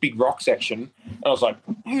through this big rock section. And I was like,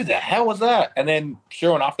 who the hell was that? And then,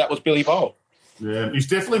 sure enough, that was Billy Bolt. Yeah, he's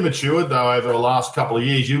definitely matured, though, over the last couple of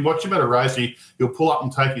years. You watch him at a race, he'll pull up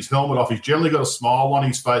and take his helmet off. He's generally got a smile on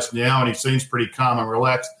his face now, and he seems pretty calm and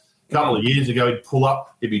relaxed. A couple of years ago, he'd pull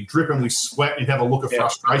up, he'd be dripping with sweat, and he'd have a look of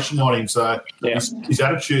frustration on him. So his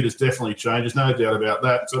attitude has definitely changed. There's no doubt about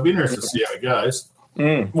that. So it'll be interesting to see how it goes.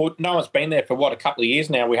 Well, no one's been there for, a couple of years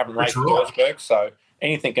now. We haven't raced at Erzberg, so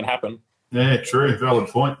anything can happen. Yeah, true. Valid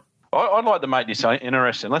point. I'd like to make this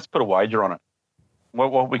interesting. Let's put a wager on it.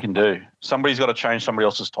 What we can do. Somebody's got to change somebody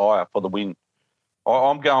else's tyre for the win.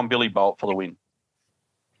 I'm going Billy Bolt for the win.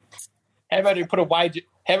 How about we put a wager?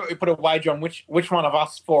 How about we put a wager on which one of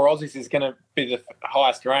us 4 Aussies is going to be the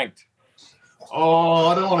highest ranked? Oh,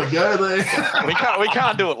 I don't want to go there. We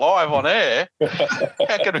can't do it live on air.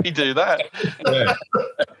 How can we do that? Yeah.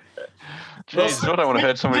 Jeez, I don't want to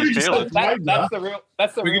hurt somebody's feelings. That's the real.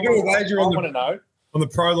 We can do a wager on the know. On the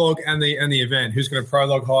prologue and the event, who's going to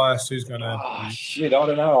prologue highest? Who's going to? Oh shit! I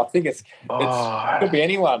don't know. I think it could be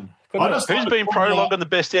anyone. Who's been prologuing the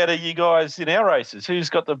best out of you guys in our races? Who's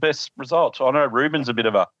got the best results? I know Ruben's a bit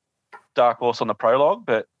of a dark horse on the prologue,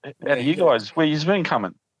 but out of you guys, where's been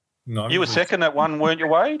coming? No, You were second at one, weren't you,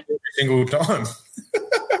 Wade? every single time.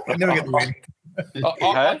 I never get the win.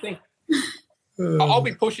 I think I'll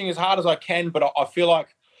be pushing as hard as I can, but I feel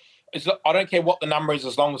like I don't care what the number is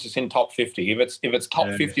as long as it's in top 50. If it's top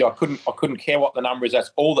 50, I couldn't care what the number is.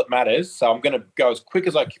 That's all that matters. So I'm going to go as quick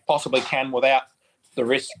as I possibly can without the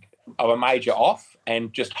risk of a major off,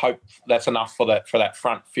 and just hope that's enough for that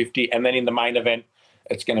front 50. And then in the main event,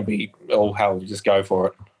 it's going to be all hell. Just go for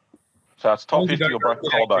it. So it's top 50 or broken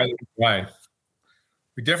collarbone.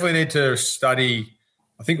 We definitely need to study.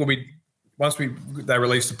 I think once they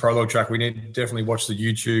release the prologue track, we need to definitely watch the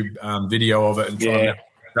YouTube video of it and try and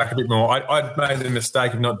track a bit more. I made the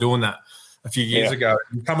mistake of not doing that a few years ago.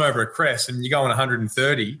 You come over a crest and you go on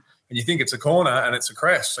 130 and you think it's a corner and it's a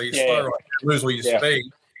crest, so you slow right, lose all your speed.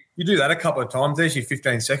 You do that a couple of times. There's your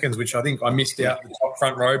 15 seconds, which I think I missed out the top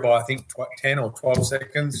front row by, I think, 10 or 12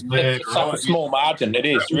 seconds. It's such a small margin. It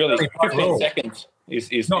is really 15 seconds.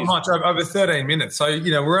 Is not much, over 13 minutes. So,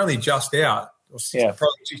 we're only just out, probably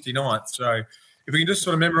 69th. So if we can just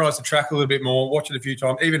sort of memorise the track a little bit more, watch it a few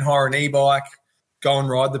times, even hire an e-bike, go and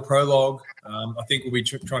ride the prologue, I think we'll be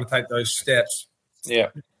trying to take those steps. Yeah.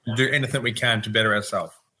 And do anything we can to better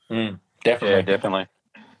ourselves. Definitely. Yeah, definitely.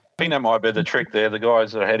 I think that might be the trick there. The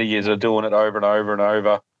guys that are ahead of you are doing it over and over and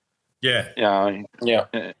over. Yeah.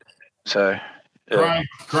 So, Craig,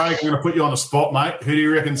 I'm going to put you on the spot, mate. Who do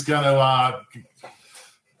you reckon's going to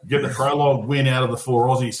get the prologue win out of the four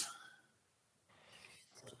Aussies?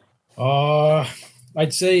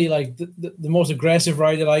 I'd say like the most aggressive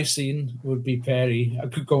rider I've seen would be Perry. I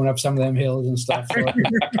could going up some of them hills and stuff. So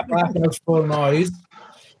laughing out full noise.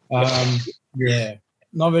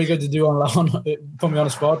 Not very good to do on put me on the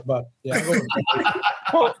spot, but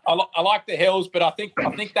Well, I like the hills, but I think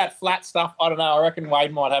that flat stuff, I don't know. I reckon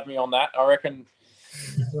Wade might have me on that. I reckon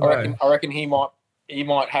he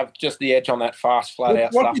might have just the edge on that fast, flat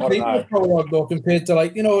out stuff. What do you think of prologue though, compared to I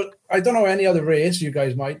don't know any other race, you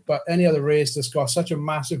guys might, but any other race that's got such a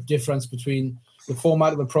massive difference between the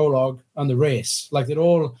format of the prologue and the race. Like they're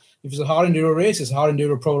all, if it's a hard enduro race, it's a hard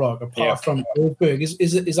enduro prologue. Apart from Erzberg,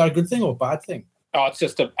 is that a good thing or a bad thing? Oh, it's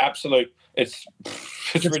just an absolute. It's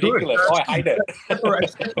ridiculous. Good. I hate it.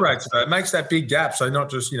 It makes that big gap, so not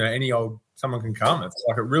just someone can come. It's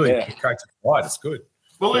like it really creates a fight. It's good.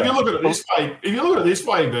 Well, if you look at it this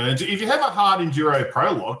way, Burns, if you have a hard enduro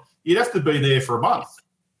prologue, you'd have to be there for a month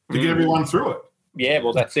to get everyone through it. Yeah,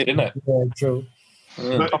 well, that's it, isn't it? Yeah, true.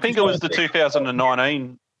 I think it was the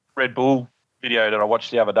 2019 Red Bull video that I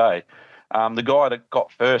watched the other day. The guy that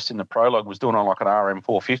got first in the prologue was doing on like an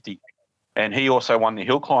RM450. And he also won the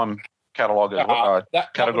hill climb category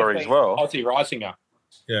as well. Aussie Risinger.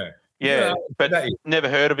 Yeah, but never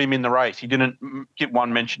heard of him in the race. He didn't get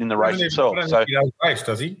one mention in the race himself. So he does race,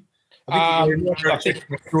 does he? I think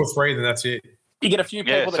 2 or 3, then that's it. You get a few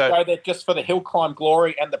people that go there just for the hill climb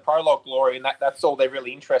glory and the prologue glory, and that's all they're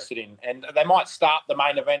really interested in. And they might start the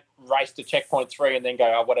main event race to checkpoint 3 and then go,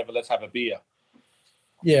 oh, whatever, let's have a beer.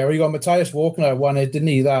 Yeah, well, you got Matthias Walkner won it, didn't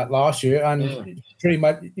he, that last year? And pretty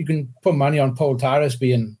much you can put money on Paul Taras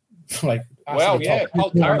being like... Well, yeah,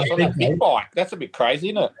 Paul Taras on that big bike. That's a bit crazy,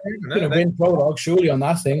 isn't it? He's going to win prologue surely on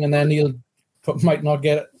that thing, and then he'll might not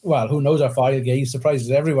get... Well, who knows how far he'll get. He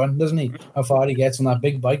surprises everyone, doesn't he, how far he gets on that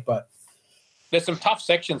big bike, but... There's some tough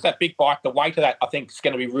sections. That big bike, the weight of that, I think, is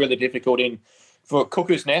going to be really difficult for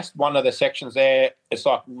Cuckoo's Nest. One of the sections there, it's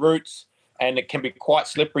like roots, and it can be quite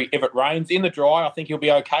slippery if it rains. In the dry, I think he'll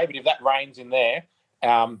be okay, but if that rains in there,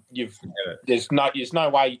 there's no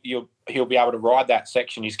way he'll be able to ride that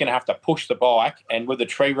section. He's going to have to push the bike, and with the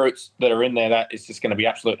tree roots that are in there, that is just going to be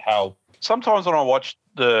absolute hell. Sometimes when I watch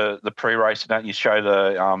the pre-race, you show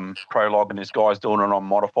the prologue, and there's guys doing it on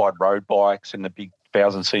modified road bikes and the big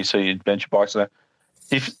 1,000cc adventure bikes,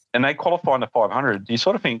 and they qualify in the 500. Do you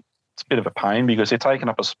sort of think it's a bit of a pain because they're taking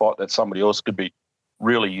up a spot that somebody else could be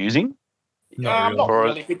really using? Not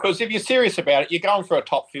really, because if you're serious about it, you're going for a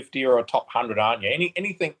top 50 or a top 100, aren't you?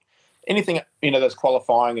 Anything that's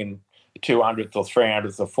qualifying in 200th or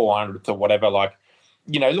 300th or 400th or whatever,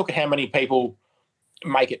 look at how many people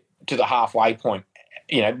make it to the halfway point.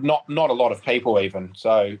 Not a lot of people even.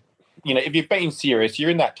 So, if you're being serious, you're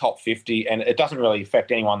in that top 50, and it doesn't really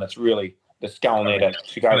affect anyone that's going there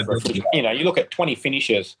to go for it. You look at 20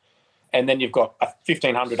 finishers, and then you've got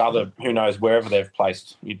 1,500 other, who knows, wherever they've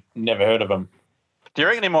placed. You've never heard of them. Do you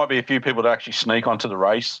reckon there might be a few people that actually sneak onto the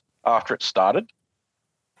race after it started?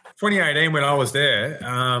 2018, when I was there,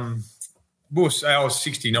 I was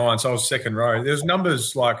 69, so I was second row. There's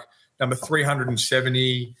numbers like number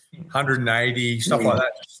 370, 180, stuff like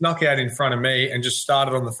that, snuck out in front of me and just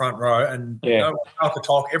started on the front row. And no one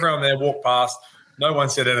talk. Everyone there walked past, No one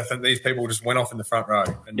said anything. These people just went off in the front row.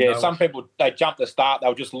 And some people, they jump the start.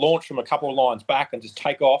 They'll just launch from a couple of lines back and just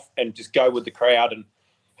take off and just go with the crowd. And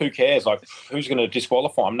who cares? Like, who's going to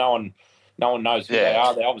disqualify them? No one knows who they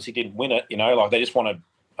are. They obviously didn't win it, like they just want to,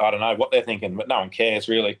 I don't know what they're thinking, but no one cares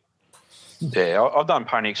really. Yeah, I've done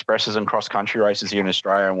pony expresses and cross-country races here in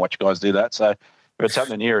Australia and watch guys do that. So if it's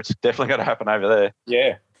happening here, it's definitely going to happen over there.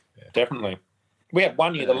 Yeah, definitely. We had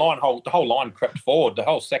one year, the whole line crept forward, the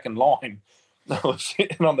whole second line. I was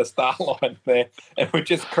sitting on the start line there, and we're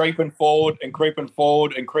just creeping forward and creeping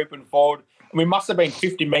forward and creeping forward. And we must have been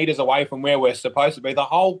 50 metres away from where we're supposed to be, the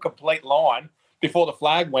whole complete line before the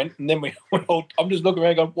flag went. And then I'm just looking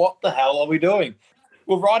around going, what the hell are we doing?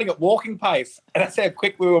 We're riding at walking pace, and that's how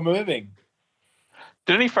quick we were moving.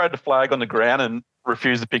 Didn't he throw the flag on the ground and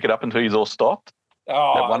refuse to pick it up until he's all stopped?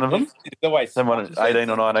 Oh, one of them? Someone 18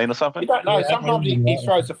 or 19 or something? You don't know. Sometimes he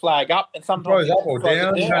throws the flag up and sometimes he throws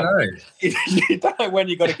down. You don't know. You don't know when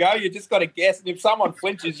you got to go. You just got to guess. And if someone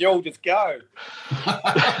flinches, you'll just go.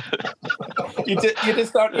 You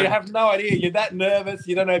just don't. You have no idea. You're that nervous.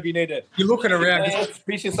 You don't know if you need to. You're looking around.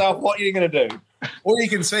 Fish yourself. What are you going to do? All you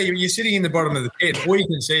can see, you're sitting in the bottom of the pit. All you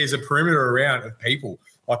can see is a perimeter around of people.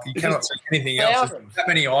 Like you cannot see anything else. There's that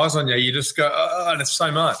many eyes on you. You just go, and it's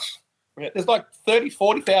so much. Yeah, there's like 30,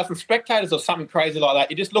 40,000 spectators or something crazy like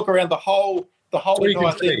that. You just look around the whole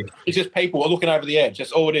entire thing. It's just people looking over the edge.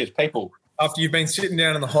 That's all it is, people. After you've been sitting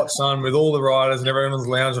down in the hot sun with all the riders and everyone's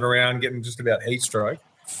lounging around, getting just about heat stroke.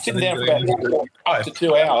 Sitting down for about up to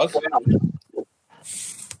 2 hours.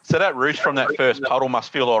 So that roost from that first puddle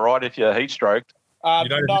must feel all right if you're heat stroked. You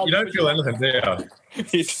don't feel anything there.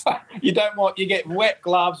 You get wet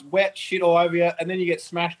gloves, wet shit all over you, and then you get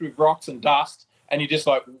smashed with rocks and dust, and you're just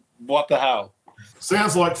like, what the hell?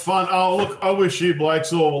 Sounds like fun. Oh, look, I wish you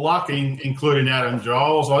blokes all luck, including Adam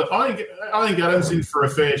Giles. I think Adam's in for a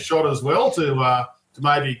fair shot as well to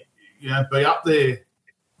maybe be up there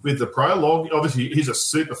with the prologue. Obviously, he's a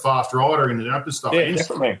super fast rider in the open stuff. Yeah,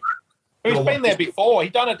 definitely. He's been there before.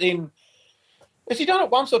 He's done it in. Has he done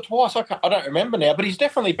it once or twice? I don't remember now, but he's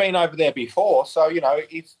definitely been over there before. So he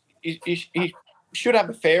should have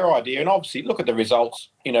a fair idea. And obviously, look at the results.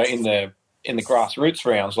 In the grassroots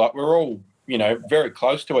rounds, like we're all, very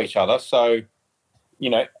close to each other. So,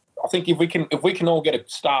 I think if we can all get a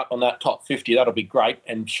start on that top 50, that'll be great.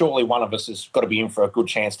 And surely one of us has got to be in for a good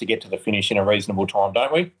chance to get to the finish in a reasonable time,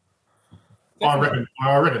 don't we? I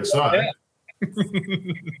reckon so. Yeah.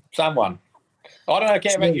 Someone. I don't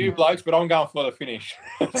care about you blokes, but I'm going for the finish.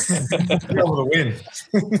 You're going to win.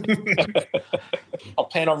 I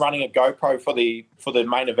plan on running a GoPro for the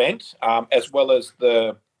main event, as well as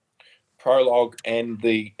the prologue and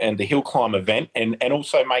the hill climb event, and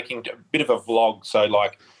also making a bit of a vlog. So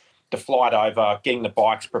like the flight over, getting the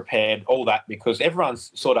bikes prepared, all that, because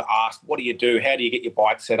everyone's sort of asked, what do you do? How do you get your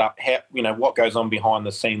bike set up? How, what goes on behind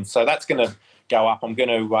the scenes? So that's going to go up. I'm going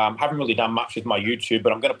to haven't really done much with my YouTube,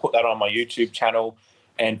 but I'm going to put that on my YouTube channel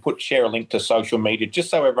and share a link to social media just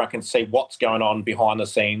so everyone can see what's going on behind the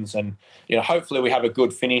scenes. And hopefully we have a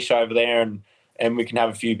good finish over there, and we can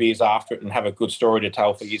have a few beers after it and have a good story to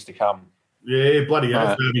tell for years to come. Yeah, bloody hell.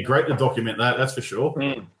 It's going to be great to document that, that's for sure.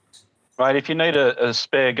 Mate, if you need a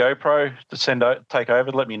spare GoPro to take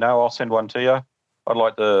over, let me know. I'll send one to you. I'd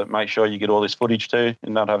like to make sure you get all this footage too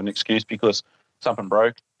and not have an excuse because something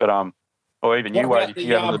broke. But or even you, Wade, if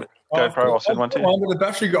you have a GoPro, I'll send one to you. The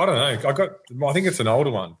battery, I don't know. I think it's an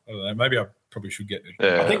older one. I don't know. Maybe I probably should get it.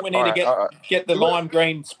 Yeah. I think we need to get the lime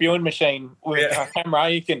green spewing machine with a camera.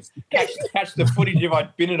 You can catch the footage if I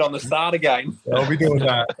bin it on the start again. I'll be doing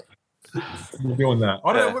that. I don't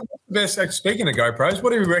know. What's the best, speaking of GoPros, what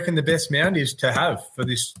do you reckon the best mount is to have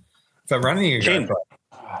for running a GoPro?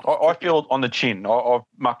 I feel on the chin. I've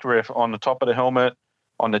mucked around on the top of the helmet,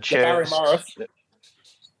 on the chest. Barry Morris.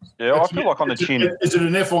 Yeah, I feel like on the chin. Is it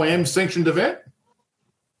an FIM sanctioned event?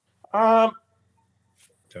 Don't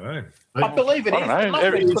know. I believe it is. It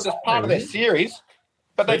must be because it's part of their series.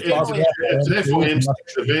 But it's an FIM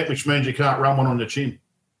sanctioned event, which means you can't run one on the chin.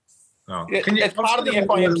 Oh. It's part of the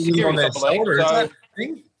FIM series, I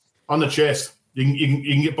believe. On the chest.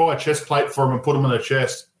 You can buy a chest plate for them and put them on their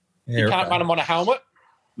chest. You can't run them on a helmet?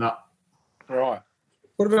 No. Right.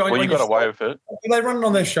 You got away with it. Do they run it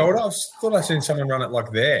on their shoulder? I thought I seen someone run it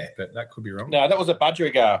like there, but that could be wrong. No, that was a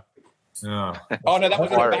budgerigar. Oh. Oh, no, that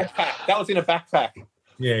was in a backpack. That was in a backpack.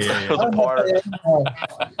 Yeah. It was a pirate. I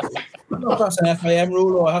don't know if that's an FIM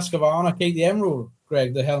rule or a Husqvarna KTM rule,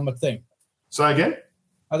 Greg, the helmet thing. Say again?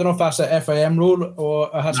 I don't know if that's a FIM rule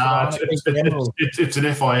or a Husqvarna KTM rule. It's an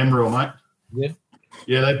FIM rule, mate. Yeah.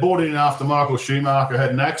 Yeah, they bought it in after Michael Schumacher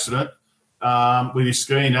had an accident with his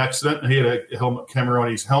skiing accident. He had a helmet camera on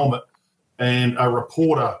his helmet, and a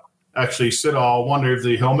reporter actually said, I wonder if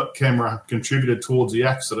the helmet camera contributed towards the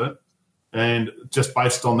accident. And just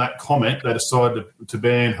based on that comment, they decided to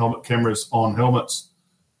ban helmet cameras on helmets.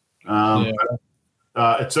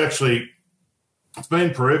 It's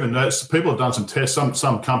been proven that people have done some tests.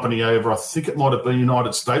 Some company over, I think it might have been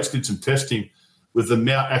United States, did some testing with the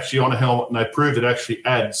mount actually on a helmet, and they proved it actually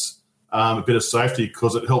adds a bit of safety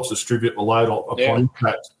because it helps distribute the load upon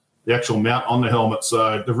impact, the actual mount on the helmet.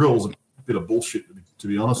 So the rule's a bit of bullshit, to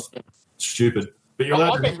be honest. It's stupid. But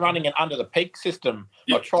I've been running an under the peak system.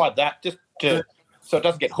 I tried that just so it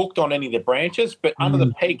doesn't get hooked on any of the branches. But under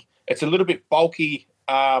the peak, it's a little bit bulky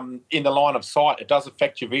in the line of sight. It does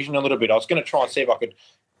affect your vision a little bit. I was going to try and see if I could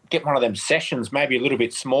get one of them sessions, maybe a little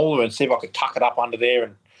bit smaller, and see if I could tuck it up under there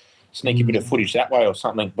and sneak a bit of footage that way or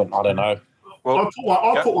something. But I don't know. Well,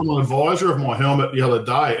 I put one on the visor of my helmet the other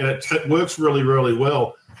day, and it works really, really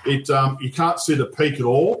well. You can't see the peak at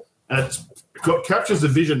all, and it captures the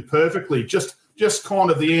vision perfectly. Just kind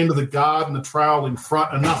of the end of the guard and the trail in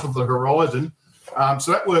front, enough of the horizon.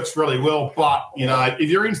 So that works really well. But, if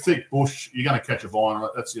you're in thick bush, you're going to catch a vine.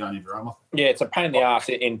 That's the only drama. Yeah, it's a pain in the arse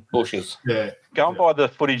in bushes. Yeah. Going by the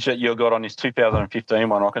footage that you got on this 2015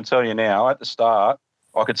 one, I can tell you now, at the start,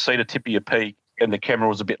 I could see the tip of your peak and the camera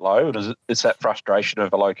was a bit low. It's that frustration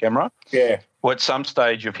of a low camera. Yeah. Well, at some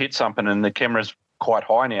stage you've hit something and the camera's quite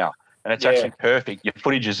high now, and it's actually perfect. Your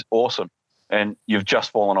footage is awesome, and you've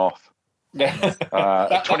just fallen off.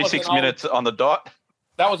 26 minutes on the dot.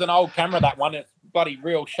 That was an old camera, that one. It's bloody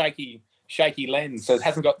real shaky lens, so it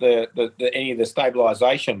hasn't got the any of the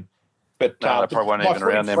stabilisation. But no, probably won't even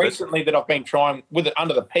around there. Recently that I've been trying with it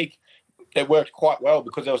under the peak, it worked quite well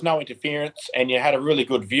because there was no interference and you had a really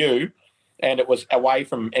good view, and it was away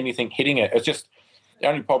from anything hitting it. It's just the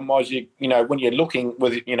only problem was when you're looking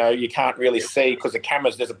with it, you can't really see because the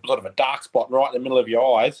cameras, there's a sort of a dark spot right in the middle of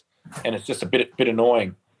your eyes, and it's just a bit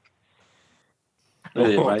annoying.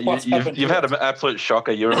 Yeah, mate. You've had an absolute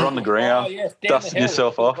shocker. You were on the ground, dusting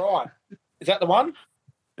yourself off. Right. Is that the one?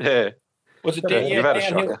 Yeah. Was it you've had a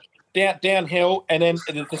shocker. Downhill, and then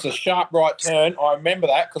there's a sharp right turn. I remember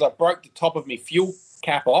that because I broke the top of my fuel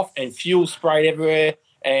cap off, and fuel sprayed everywhere,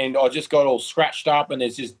 and I just got all scratched up, and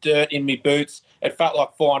there's just dirt in my boots. It felt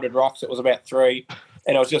like 400 rocks. It was about 3,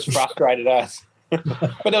 and I was just frustrated as.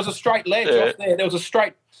 But there was a straight ledge off there. There was a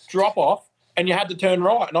straight drop off, and you had to turn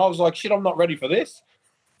right. And I was like, shit, I'm not ready for this.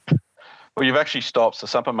 Well, you've actually stopped, so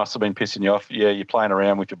something must have been pissing you off. Yeah, you're playing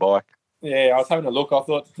around with your bike. Yeah, I was having a look. I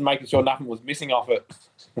thought, making sure nothing was missing off it.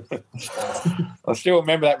 I still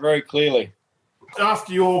remember that very clearly.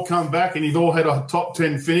 After you all come back and you've all had a top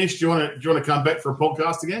 10 finish, do you want to come back for a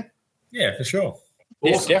podcast again? Yeah, for sure. Awesome.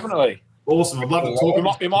 Yes, definitely. Awesome. I'd love to talk.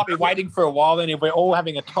 We might be waiting for a while then if we're all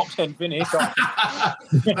having a top 10 finish.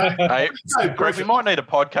 Hey, Greg, we might need a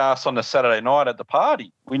podcast on the Saturday night at the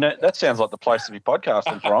party. We know that sounds like the place to be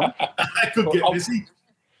podcasting from. That could get busy.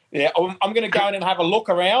 Yeah, I'm going to go in and have a look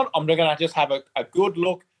around. I'm going to just have a good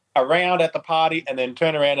look around at the party and then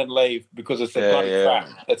turn around and leave because it's a bloody crap.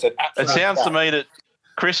 It's an absolute It sounds crap. to me that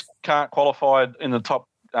Chris can't qualify in the top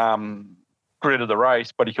grid of the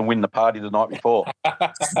race, but he can win the party the night before.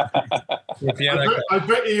 I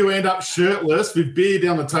bet you end up shirtless with beer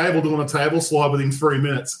down the table doing a table slide within 3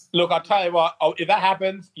 minutes. Look, I'll tell you what, if that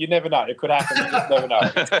happens, you never know. It could happen. You just never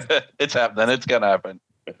know. It's happening. It's going to happen.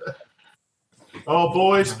 Oh,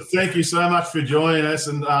 boys, thank you so much for joining us.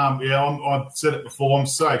 And, I've said it before, I'm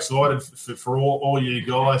so excited for all you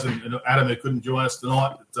guys and Adam who couldn't join us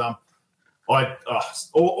tonight. But,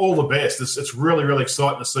 all the best. It's really, really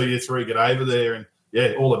exciting to see you three get over there. And,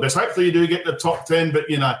 yeah, all the best. Hopefully you do get the top 10, but,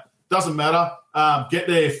 doesn't matter. Get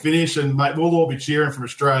there, finish, and, mate, we'll all be cheering from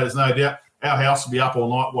Australia. There's no doubt. Our house will be up all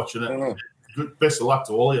night watching it. Good, best of luck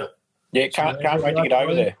to all of you. Yeah, can't wait to get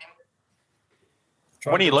over there.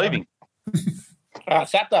 When are you leaving?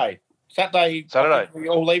 Saturday. We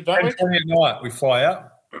all leave, don't we? Saturday night we fly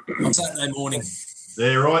out. On Saturday morning.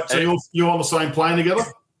 Yeah, right. So you're on the same plane together?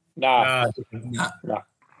 No.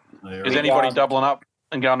 Is anybody doubling up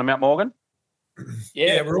and going to Mount Morgan?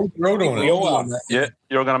 Yeah, we're all doing it. We all are. Yeah,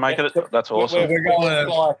 you're all going to make it? That's awesome. We're going to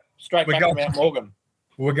fly straight back to Mount Morgan.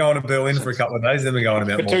 We're going to Berlin for a couple of days, then we're going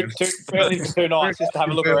to Mount Morgan. Berlin for 2 nights just to have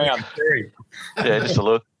a look around. Yeah, just a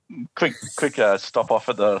look. Quick stop off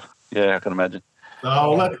at the... Yeah, I can imagine.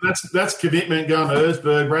 Oh, well, that's commitment going to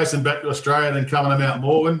Erzberg, racing back to Australia, and then coming to Mount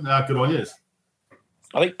Morgan. Good on you.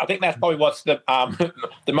 I think that's probably what's the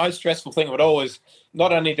most stressful thing of it all is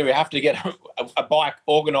not only do we have to get a bike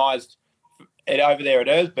organised over there at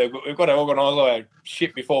Erzberg, we've got to organise our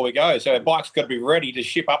ship before we go. So our bike's got to be ready to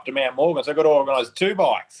ship up to Mount Morgan. So I've got to organise 2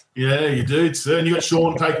 bikes. Yeah, you do, sir. And you got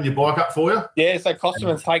Sean taking your bike up for you? Yeah, so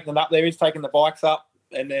Costerman's taking them up there. He's taking the bikes up.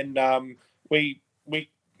 And then we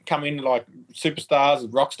come in like superstars,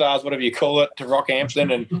 rock stars, whatever you call it, to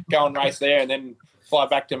Rockhampton and go and race there and then fly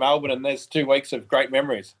back to Melbourne. And there's 2 weeks of great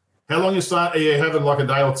memories. How long are you having like a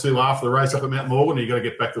day or 2 after the race up at Mount Morgan, or you got to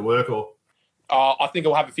get back to work? Or I think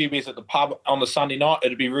I'll have a few beers at the pub on the Sunday night.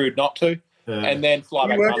 It'd be rude not to. Yeah. And then fly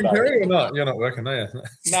back you working, Monday. Terry, or not? You're not working, are you?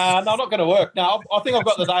 No, I'm not going to work. No, I think I've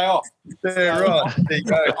got the day off. Yeah, right. There you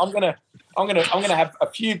go. I'm gonna have a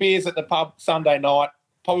few beers at the pub Sunday night.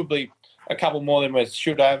 Probably a couple more than we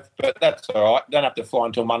should have, but that's all right. Don't have to fly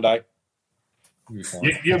until Monday.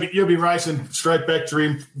 You'll be racing straight back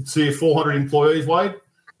to your 400 employees, Wade?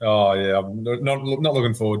 Oh, yeah. I'm not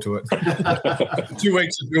looking forward to it. 2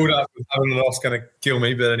 weeks of build-up with having it off's going to kill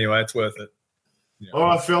me, but anyway, it's worth it. Yeah. All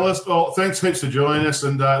right, fellas. Well, thanks heaps for joining us.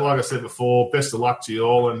 And like I said before, best of luck to you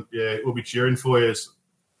all. And, yeah, we'll be cheering for you.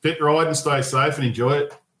 Get right and stay safe and enjoy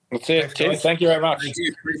it. That's it. Cheers. Thank you very much. Thank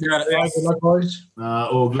you. Appreciate it. Good luck, boys.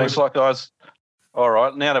 All good. Thanks a lot, guys. All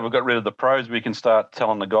right, now that we've got rid of the pros, we can start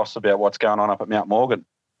telling the goss about what's going on up at Mount Morgan.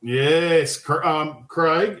 Yes.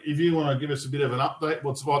 Craig, if you want to give us a bit of an update,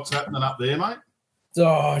 what's happening up there, mate?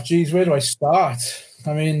 Oh, geez, where do I start?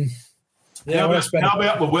 I mean, how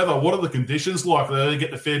about the weather? What are the conditions like? They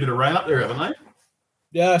get a fair bit of rain up there, haven't they?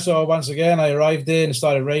 Yeah, so once again, I arrived there and it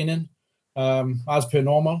started raining, as per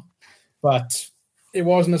normal. But it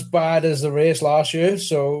wasn't as bad as the race last year,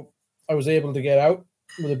 so I was able to get out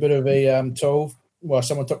with a bit of a tow. Well,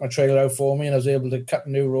 someone took my trailer out for me and I was able to cut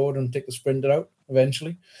a new road and take the Sprinter out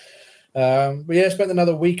eventually. But yeah, I spent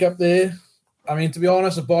another week up there. I mean, to be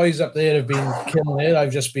honest, the boys up there have been killing it.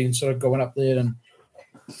 I've just been sort of going up there and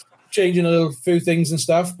changing a few things and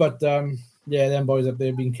stuff. But yeah, them boys up there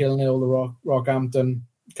have been killing it, all the Rockhampton,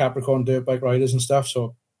 Capricorn dirt bike riders and stuff.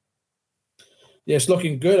 So yeah, it's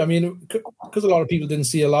looking good. I mean, because a lot of people didn't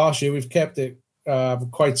see it last year, we've kept it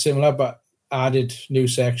quite similar, but added new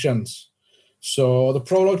sections. So the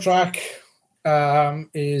prologue track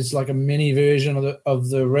is like a mini version of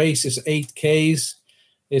the race. It's 8Ks.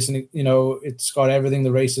 It's got everything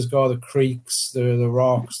the race has got: the creeks, the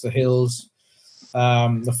rocks, the hills,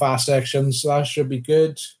 the fast sections. So that should be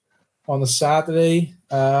good. On the Saturday,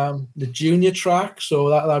 the junior track. So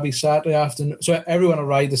that'll be Saturday afternoon. So everyone will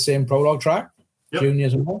ride the same prologue track, yep.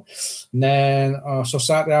 Juniors and more. And then so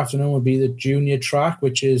Saturday afternoon will be the junior track,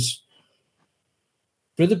 which is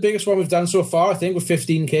the biggest one we've done so far, I think, with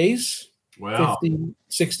 15Ks. Wow.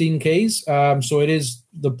 16Ks. So it is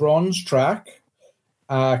the bronze track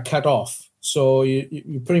cut off. So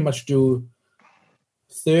you pretty much do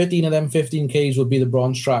 13 of them 15Ks will be the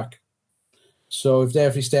bronze track. So we've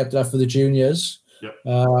definitely stepped it up for the juniors. Yep.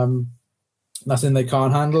 Nothing they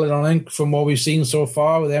can't handle, I don't think, from what we've seen so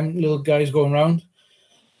far with them little guys going around.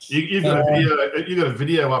 You've got a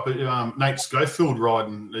video up at Nate Schofield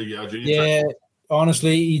riding the junior track. Yeah.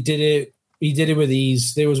 Honestly, he did it with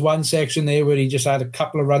ease. There was one section there where he just had a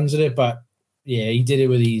couple of runs at it, but yeah, he did it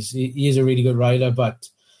with ease. He is a really good rider, but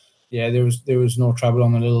yeah, there was no trouble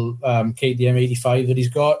on the little KTM 85 that he's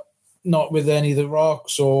got. Not with any of the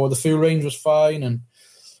rocks, or the fuel range was fine, and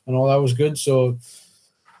all that was good. So,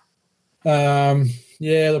 yeah,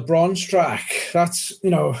 the bronze track. That's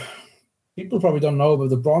people probably don't know, but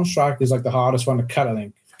the bronze track is like the hardest one to cut, I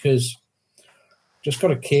think, because just got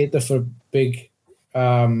to cater for big.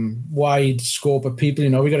 Wide scope of people,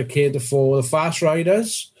 we got to cater for the fast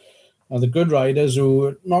riders and the good riders who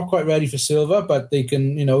are not quite ready for silver, but they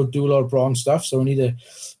can, do a lot of bronze stuff. So we need to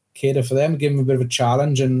cater for them, give them a bit of a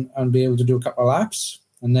challenge and be able to do a couple of laps,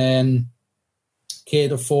 and then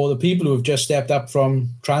cater for the people who have just stepped up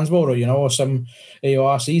from Transmotor, or some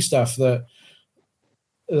AORC stuff that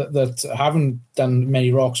haven't done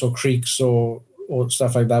many rocks or creeks or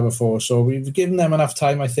stuff like that before. So we've given them enough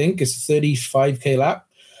time, I think. It's a 35K lap.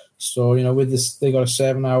 So, with this, they got a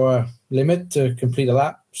 7-hour limit to complete a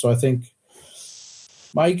lap. So I think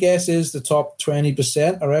my guess is the top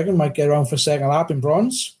 20%, I reckon, might get around for a second lap in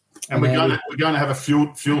bronze. And we're going to have a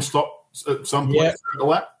fuel stop at some point through the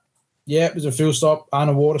lap? Yeah, there's a fuel stop and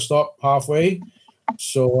a water stop halfway.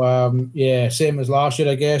 So, same as last year,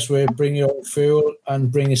 I guess. We bring your own fuel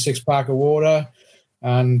and bring a 6-pack of water,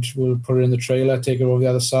 and we'll put it in the trailer, take it over the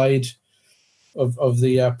other side of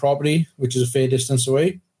the property, which is a fair distance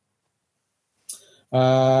away.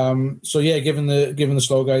 So yeah, giving the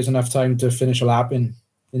slow guys enough time to finish a lap in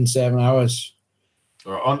 7 hours.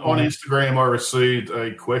 On Instagram, I received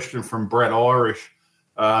a question from Brad Irish.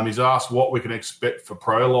 He's asked what we can expect for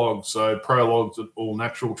prologue. So prologue's an all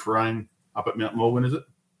natural terrain up at Mount Morgan, is it?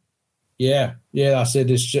 Yeah, that's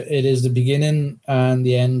it. It is the beginning and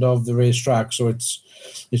the end of the racetrack. So it's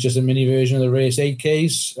just a mini version of the race.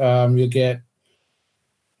 8Ks. You'll get,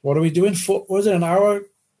 what are we doing? Was it an hour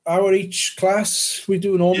each class we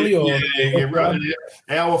do normally? Right. An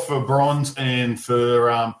hour for bronze and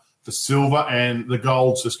for silver, and the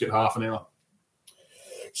golds just get half an hour.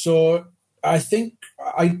 So I think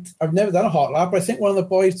I've never done a hot lap. I think one of the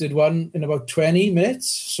boys did one in about 20 minutes.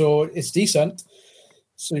 So it's decent.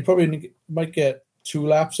 So you probably might get 2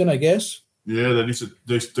 laps in, I guess. Yeah, that is a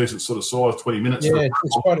decent sort of size, 20 minutes. Yeah,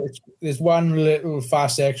 there's one little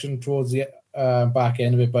fast section towards the back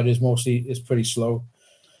end of it, but it's pretty slow.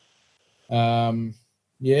 So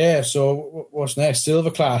what's next?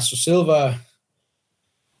 Silver class. So silver,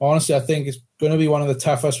 honestly, I think it's going to be one of the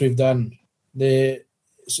toughest we've done.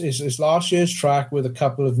 It's last year's track with a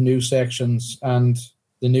couple of new sections, and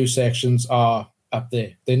the new sections are up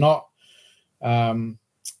there. They're not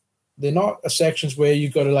sections where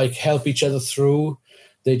you've got to like help each other through.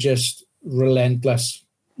 They're just relentless,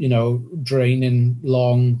 draining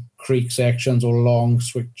long creek sections or long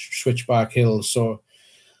switchback hills. So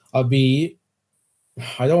I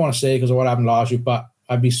don't want to say because of what happened last year, but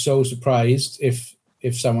I'd be so surprised if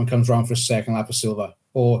someone comes around for a second lap of silver,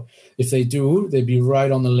 or if they do, they'd be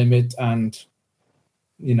right on the limit, and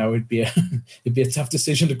it'd be a tough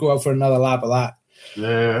decision to go out for another lap of that.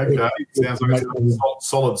 Yeah, okay. Sounds like a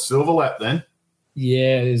solid silver lap then.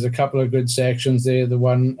 Yeah, there's a couple of good sections there. The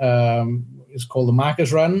one is called the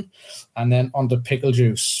Marcus Run, and then onto Pickle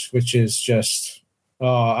Juice, which is just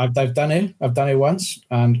I've done it. I've done it once,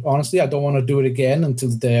 and honestly, I don't want to do it again until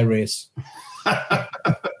the day I race.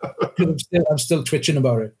 I'm still twitching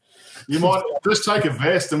about it. You might just take a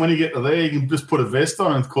vest, and when you get to there, you can just put a vest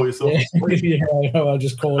on and call yourself. Yeah, I'll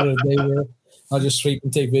just call it a day. I'll just sweep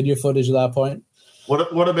and take video footage at that point.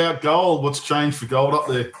 What about gold? What's changed for gold up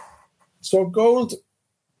there? So gold,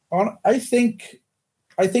 I think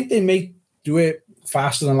they may do it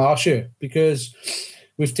faster than last year, because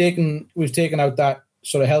we've taken out that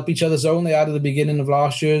sort of help each other zone they had at the beginning of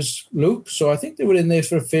last year's loop. So I think they were in there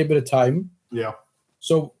for a fair bit of time. Yeah.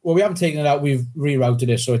 So we haven't taken it out. We've rerouted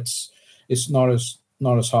it, so it's not as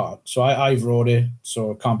hard. So I've rode it, so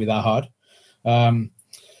it can't be that hard. So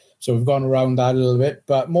we've gone around that a little bit,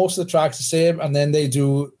 but most of the track's the same, and then they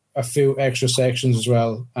do a few extra sections as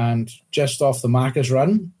well. And just off the Marcus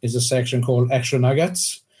Run is a section called Extra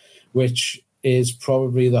Nuggets, which is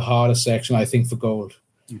probably the hardest section, I think, for gold.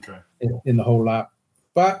 Okay. In the whole lap.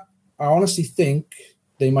 But I honestly think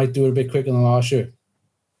they might do it a bit quicker than last year.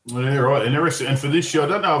 Yeah, right. And for this year, I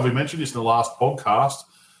don't know if we mentioned this in the last podcast,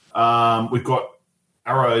 we've got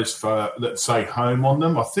arrows that say home on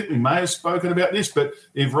them. I think we may have spoken about this, but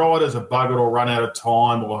if riders are buggered or run out of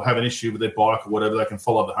time or have an issue with their bike or whatever, they can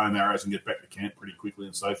follow the home arrows and get back to camp pretty quickly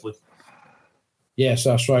and safely. Yes,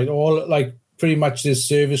 that's right. All pretty much there's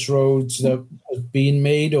service roads that have been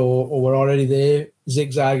made or were already there,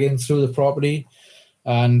 zigzagging through the property.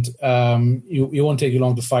 And you won't take you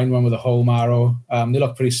long to find one with a home arrow. They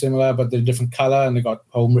look pretty similar, but they're a different colour and they got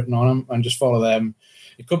home written on them, and just follow them.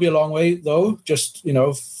 It could be a long way, though, just,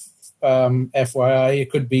 FYI.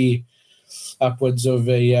 It could be upwards of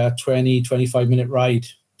a 20, 25-minute ride,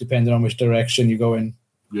 depending on which direction you go in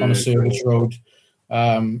on a service road,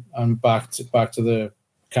 and back to the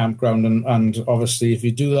campground. And obviously, if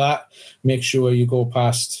you do that, make sure you go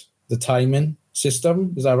past the timing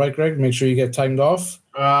system. Is that right, Greg? Make sure you get timed off.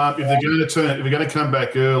 If they're going to come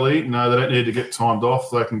back early, no, they don't need to get timed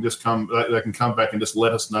off. They can just come. They can come back and just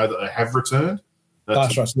let us know that they have returned.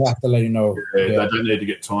 That's right. So they have to let you know. Yeah. They don't need to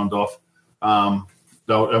get timed off. And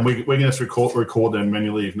we can just record them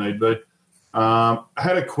manually if need be. I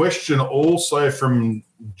had a question also from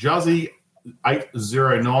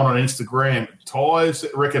Juzzy809 on Instagram. Tyres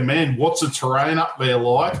recommend. What's the terrain up there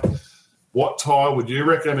like? What tyre would you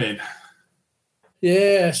recommend?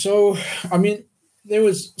 Yeah, so I mean,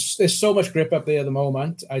 there's so much grip up there at the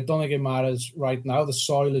moment. I don't think it matters right now. The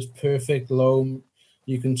soil is perfect, loam.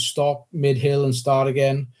 You can stop mid-hill and start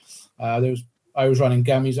again. I was running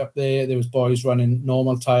gummies up there. There was boys running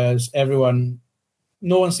normal tires. No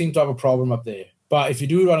one seemed to have a problem up there. But if you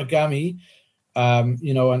do run a gummy, and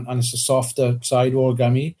it's a softer sidewall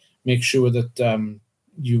gummy, make sure that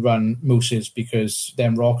you run mooses, because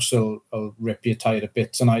them rocks will rip your tire to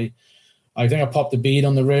bits. And I think I popped a bead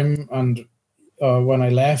on the rim and when I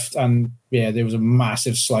left, and there was a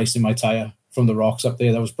massive slice in my tire from the rocks up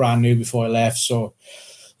there. That was brand new before I left. So,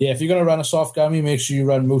 if you're going to run a soft gummy, make sure you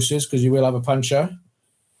run mooses, because you will have a puncher.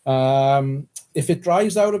 If it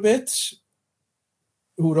dries out a bit,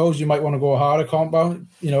 who knows, you might want to go harder compound,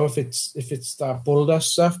 if it's that bull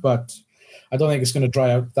dust stuff. But I don't think it's going to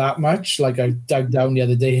dry out that much. Like I dug down the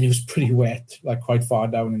other day and it was pretty wet, like quite far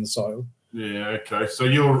down in the soil. Yeah, okay. So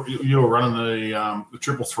you were running the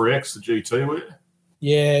 333X, the GT, were you?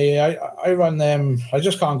 Yeah. I run them. I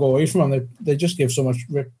just can't go away from them. They just give so much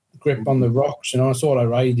grip on the rocks. That's all I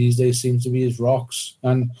ride these days seems to be is rocks.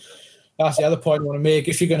 And that's the other point I want to make.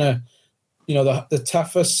 If you're going to, the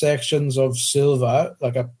toughest sections of silver,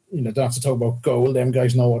 like don't have to talk about gold. Them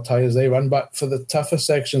guys know what tires they run. But for the toughest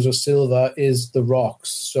sections of silver is the rocks.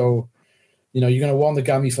 So, you're going to want the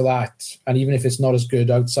gummy for that. And even if it's not as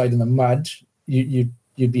good outside in the mud, you'd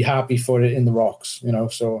be happy for it in the rocks,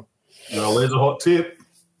 So, well, there's a hot tip.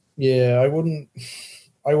 Yeah, I wouldn't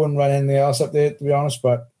run anything else up there, to be honest.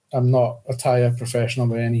 But I'm not a tire professional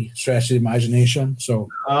by any stretch of the imagination. So,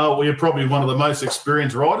 well, you're probably one of the most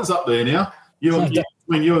experienced riders up there now.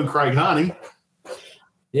 Between you and Craig Harney.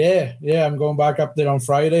 Yeah, I'm going back up there on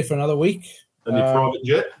Friday for another week. And your private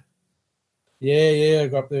jet? Yeah, I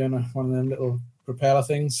got up there in one of them little propeller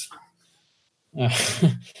things. Left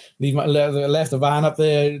the van up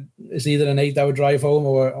there. It's either an 8-hour drive home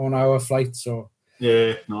or an hour flight. So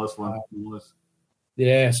yeah, nice one. Nice.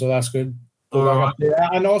 Yeah, so that's good.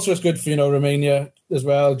 And also it's good for Romania as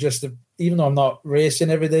well. Even though I'm not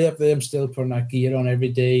racing every day up there, I'm still putting that gear on every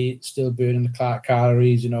day, still burning the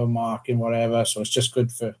calories, marking whatever. So it's just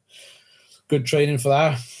good training for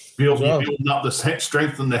that. Building up the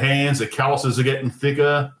strength in the hands, the calluses are getting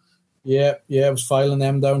thicker. Yeah, I was filing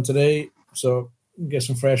them down today, so get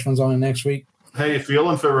some fresh ones on next week. How you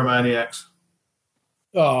feeling for Romaniacs?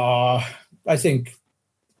 Oh, I think,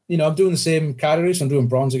 I'm doing the same categories. I'm doing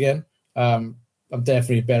bronze again. I'm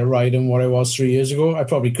definitely a better rider than what I was 3 years ago. I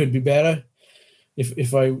probably could be better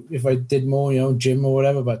if I did more, gym or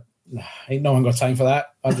whatever, but ain't no one got time for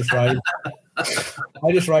that. I'll just ride.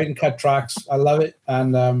 I just ride and cut tracks. I love it,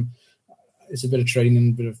 and it's a bit of training,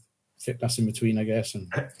 a bit of fitness in between, I guess.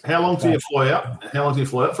 And how long do you fly out? How long do you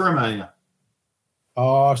fly out for Romania?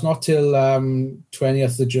 Oh, it's not till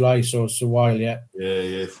 20th of July, so it's a while yet.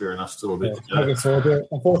 Yeah, fair enough. Still a bit.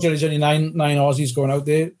 Unfortunately, there's only nine Aussies going out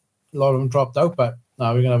there. A lot of them dropped out, but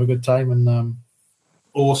no, we're gonna have a good time. And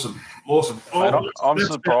awesome. Mate, I'm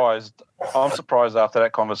surprised. I'm surprised after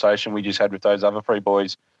that conversation we just had with those other three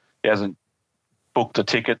boys, he hasn't booked a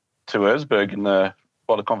ticket to Erzberg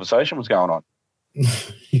while the conversation was going on.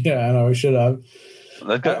 Yeah, I know. We should have.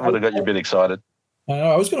 Would have got you a bit excited. I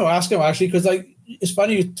know. I was going to ask him actually because it's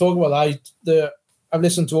funny you talk about that. I've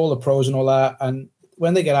listened to all the pros and all that, and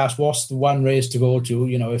when they get asked what's the one race to go to,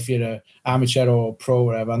 if you're an amateur or pro or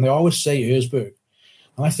whatever, and they always say Erzberg,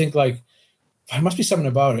 and I think there must be something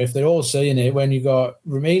about it if they're all saying it when you got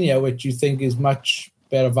Romania, which you think is much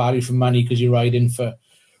better value for money because you're riding for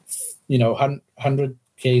 100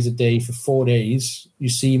 Ks a day for 4 days, you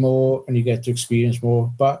see more and you get to experience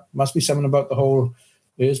more. But must be something about the whole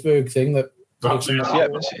Erzberg thing that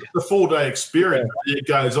the 4-day experience. It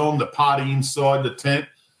goes on, the party inside the tent.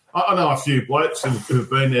 I know a few blokes who've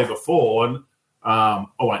been there before, and I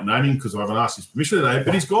won't name him because I haven't asked his permission today,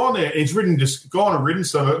 but he's gone there. He's gone and ridden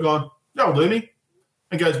some of it, gone, "Yo, Looney,"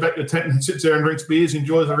 and goes back to the tent and sits there and drinks beers,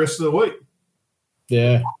 enjoys the rest of the week.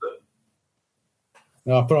 Yeah.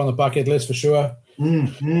 No, I'll put it on the bucket list for sure.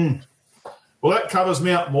 Mm-hmm. Well, that covers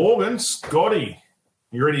Mount Morgan. Scotty,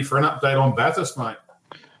 you ready for an update on Bathurst, mate?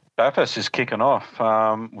 Bathurst is kicking off.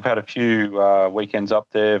 We've had a few weekends up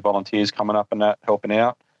there, volunteers coming up and that, helping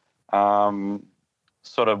out.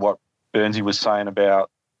 Sort of what Burnsy was saying about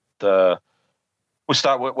we'll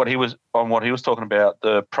start with what he was talking about.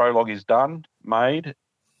 The prologue is done, made.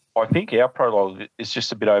 I think our prologue is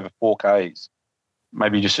just a bit over 4Ks,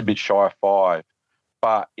 maybe just a bit shy of 5,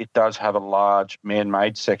 but it does have a large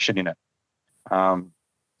man-made section in it.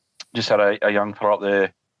 Just had a young fella up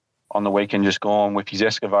there on the weekend just gone with his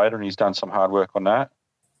excavator, and he's done some hard work on that.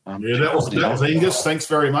 That was Angus. Thanks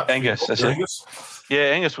very much. Angus, that's Angus. Yeah,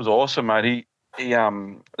 Angus was awesome, mate. He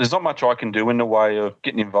there's not much I can do in the way of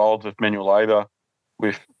getting involved with manual labour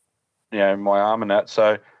with, my arm and that.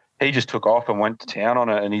 So he just took off and went to town on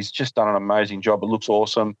it, and he's just done an amazing job. It looks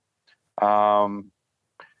awesome. So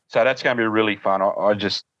that's going to be really fun. I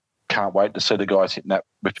just can't wait to see the guys hitting that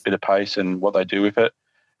with a bit of pace and what they do with it.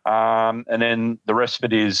 And then the rest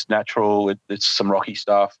of it is natural. It's some rocky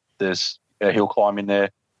stuff. There's a hill climb in there,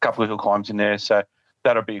 a couple of hill climbs in there. So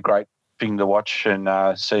that'll be a great thing to watch and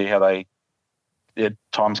see how their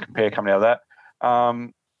times compare coming out of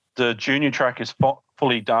that. The junior track is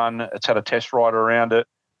fully done. It's had a test rider around it.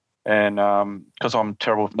 And because I'm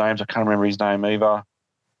terrible with names, I can't remember his name either.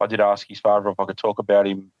 I did ask his father if I could talk about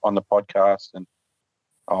him on the podcast, and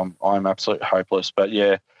I'm absolutely hopeless. But,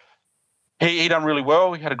 yeah, he done really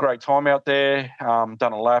well. He had a great time out there, done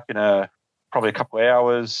a lap in a probably a couple of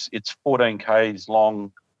hours. It's 14 Ks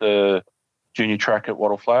long, the junior track at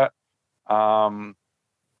Wattle Flat.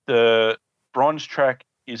 The bronze track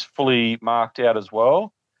is fully marked out as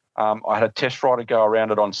well. I had a test rider go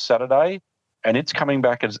around it on Saturday, and it's coming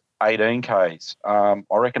back as 18 Ks. I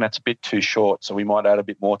reckon that's a bit too short, so we might add a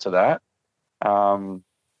bit more to that.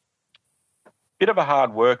 Bit of a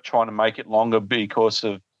hard work trying to make it longer because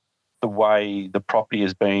of the way the property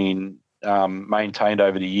has been maintained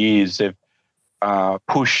over the years. They've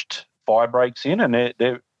pushed fire breaks in, and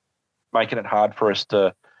they're making it hard for us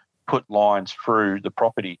to put lines through the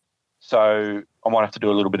property. So I might have to do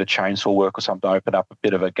a little bit of chainsaw work or something to open up a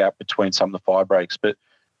bit of a gap between some of the fire breaks, but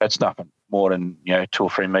that's nothing more than 2 or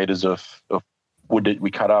 3 meters of wood that we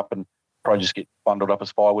cut up and probably just get bundled up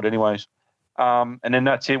as firewood anyways. And then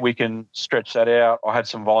that's it. We can stretch that out. I had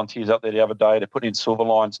some volunteers up there the other day. They're putting in silver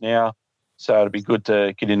lines now, so it'd be good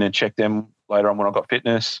to get in and check them later on when I've got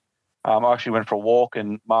fitness. I actually went for a walk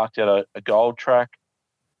and marked out a gold track.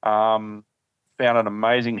 Found an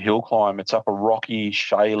amazing hill climb. It's up a rocky,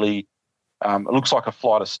 shaly, it looks like a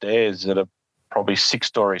flight of stairs that are probably 6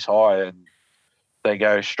 stories high, and they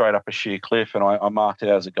go straight up a sheer cliff. And I marked it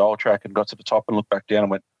out as a gold track and got to the top and looked back down and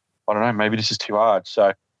went, I don't know, maybe this is too hard.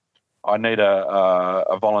 So I need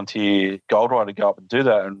a volunteer gold rider to go up and do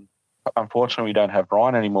that. And unfortunately, we don't have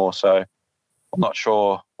Ryan anymore, so I'm not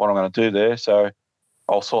sure what I'm going to do there. So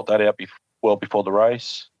I'll sort that out well before the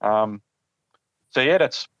race. So, yeah,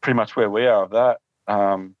 that's pretty much where we are of that.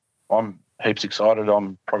 I'm heaps excited.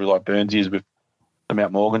 I'm probably like Burns is with the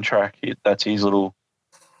Mount Morgan track. That's his little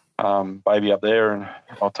baby up there, and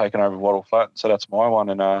I've taken over Wattle Flat. So that's my one.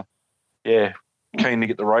 And, keen to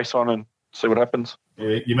get the race on and see what happens.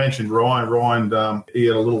 Yeah, you mentioned Ryan. Ryan, he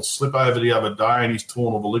had a little slip over the other day, and he's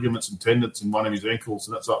torn all the ligaments and tendons in one of his ankles,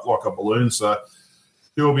 and that's up like a balloon. So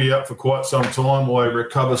he'll be out for quite some time while he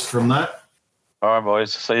recovers from that. All right,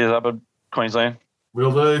 boys. See you up in Queensland.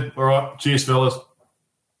 Will do. All right. Cheers, fellas.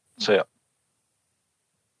 See ya.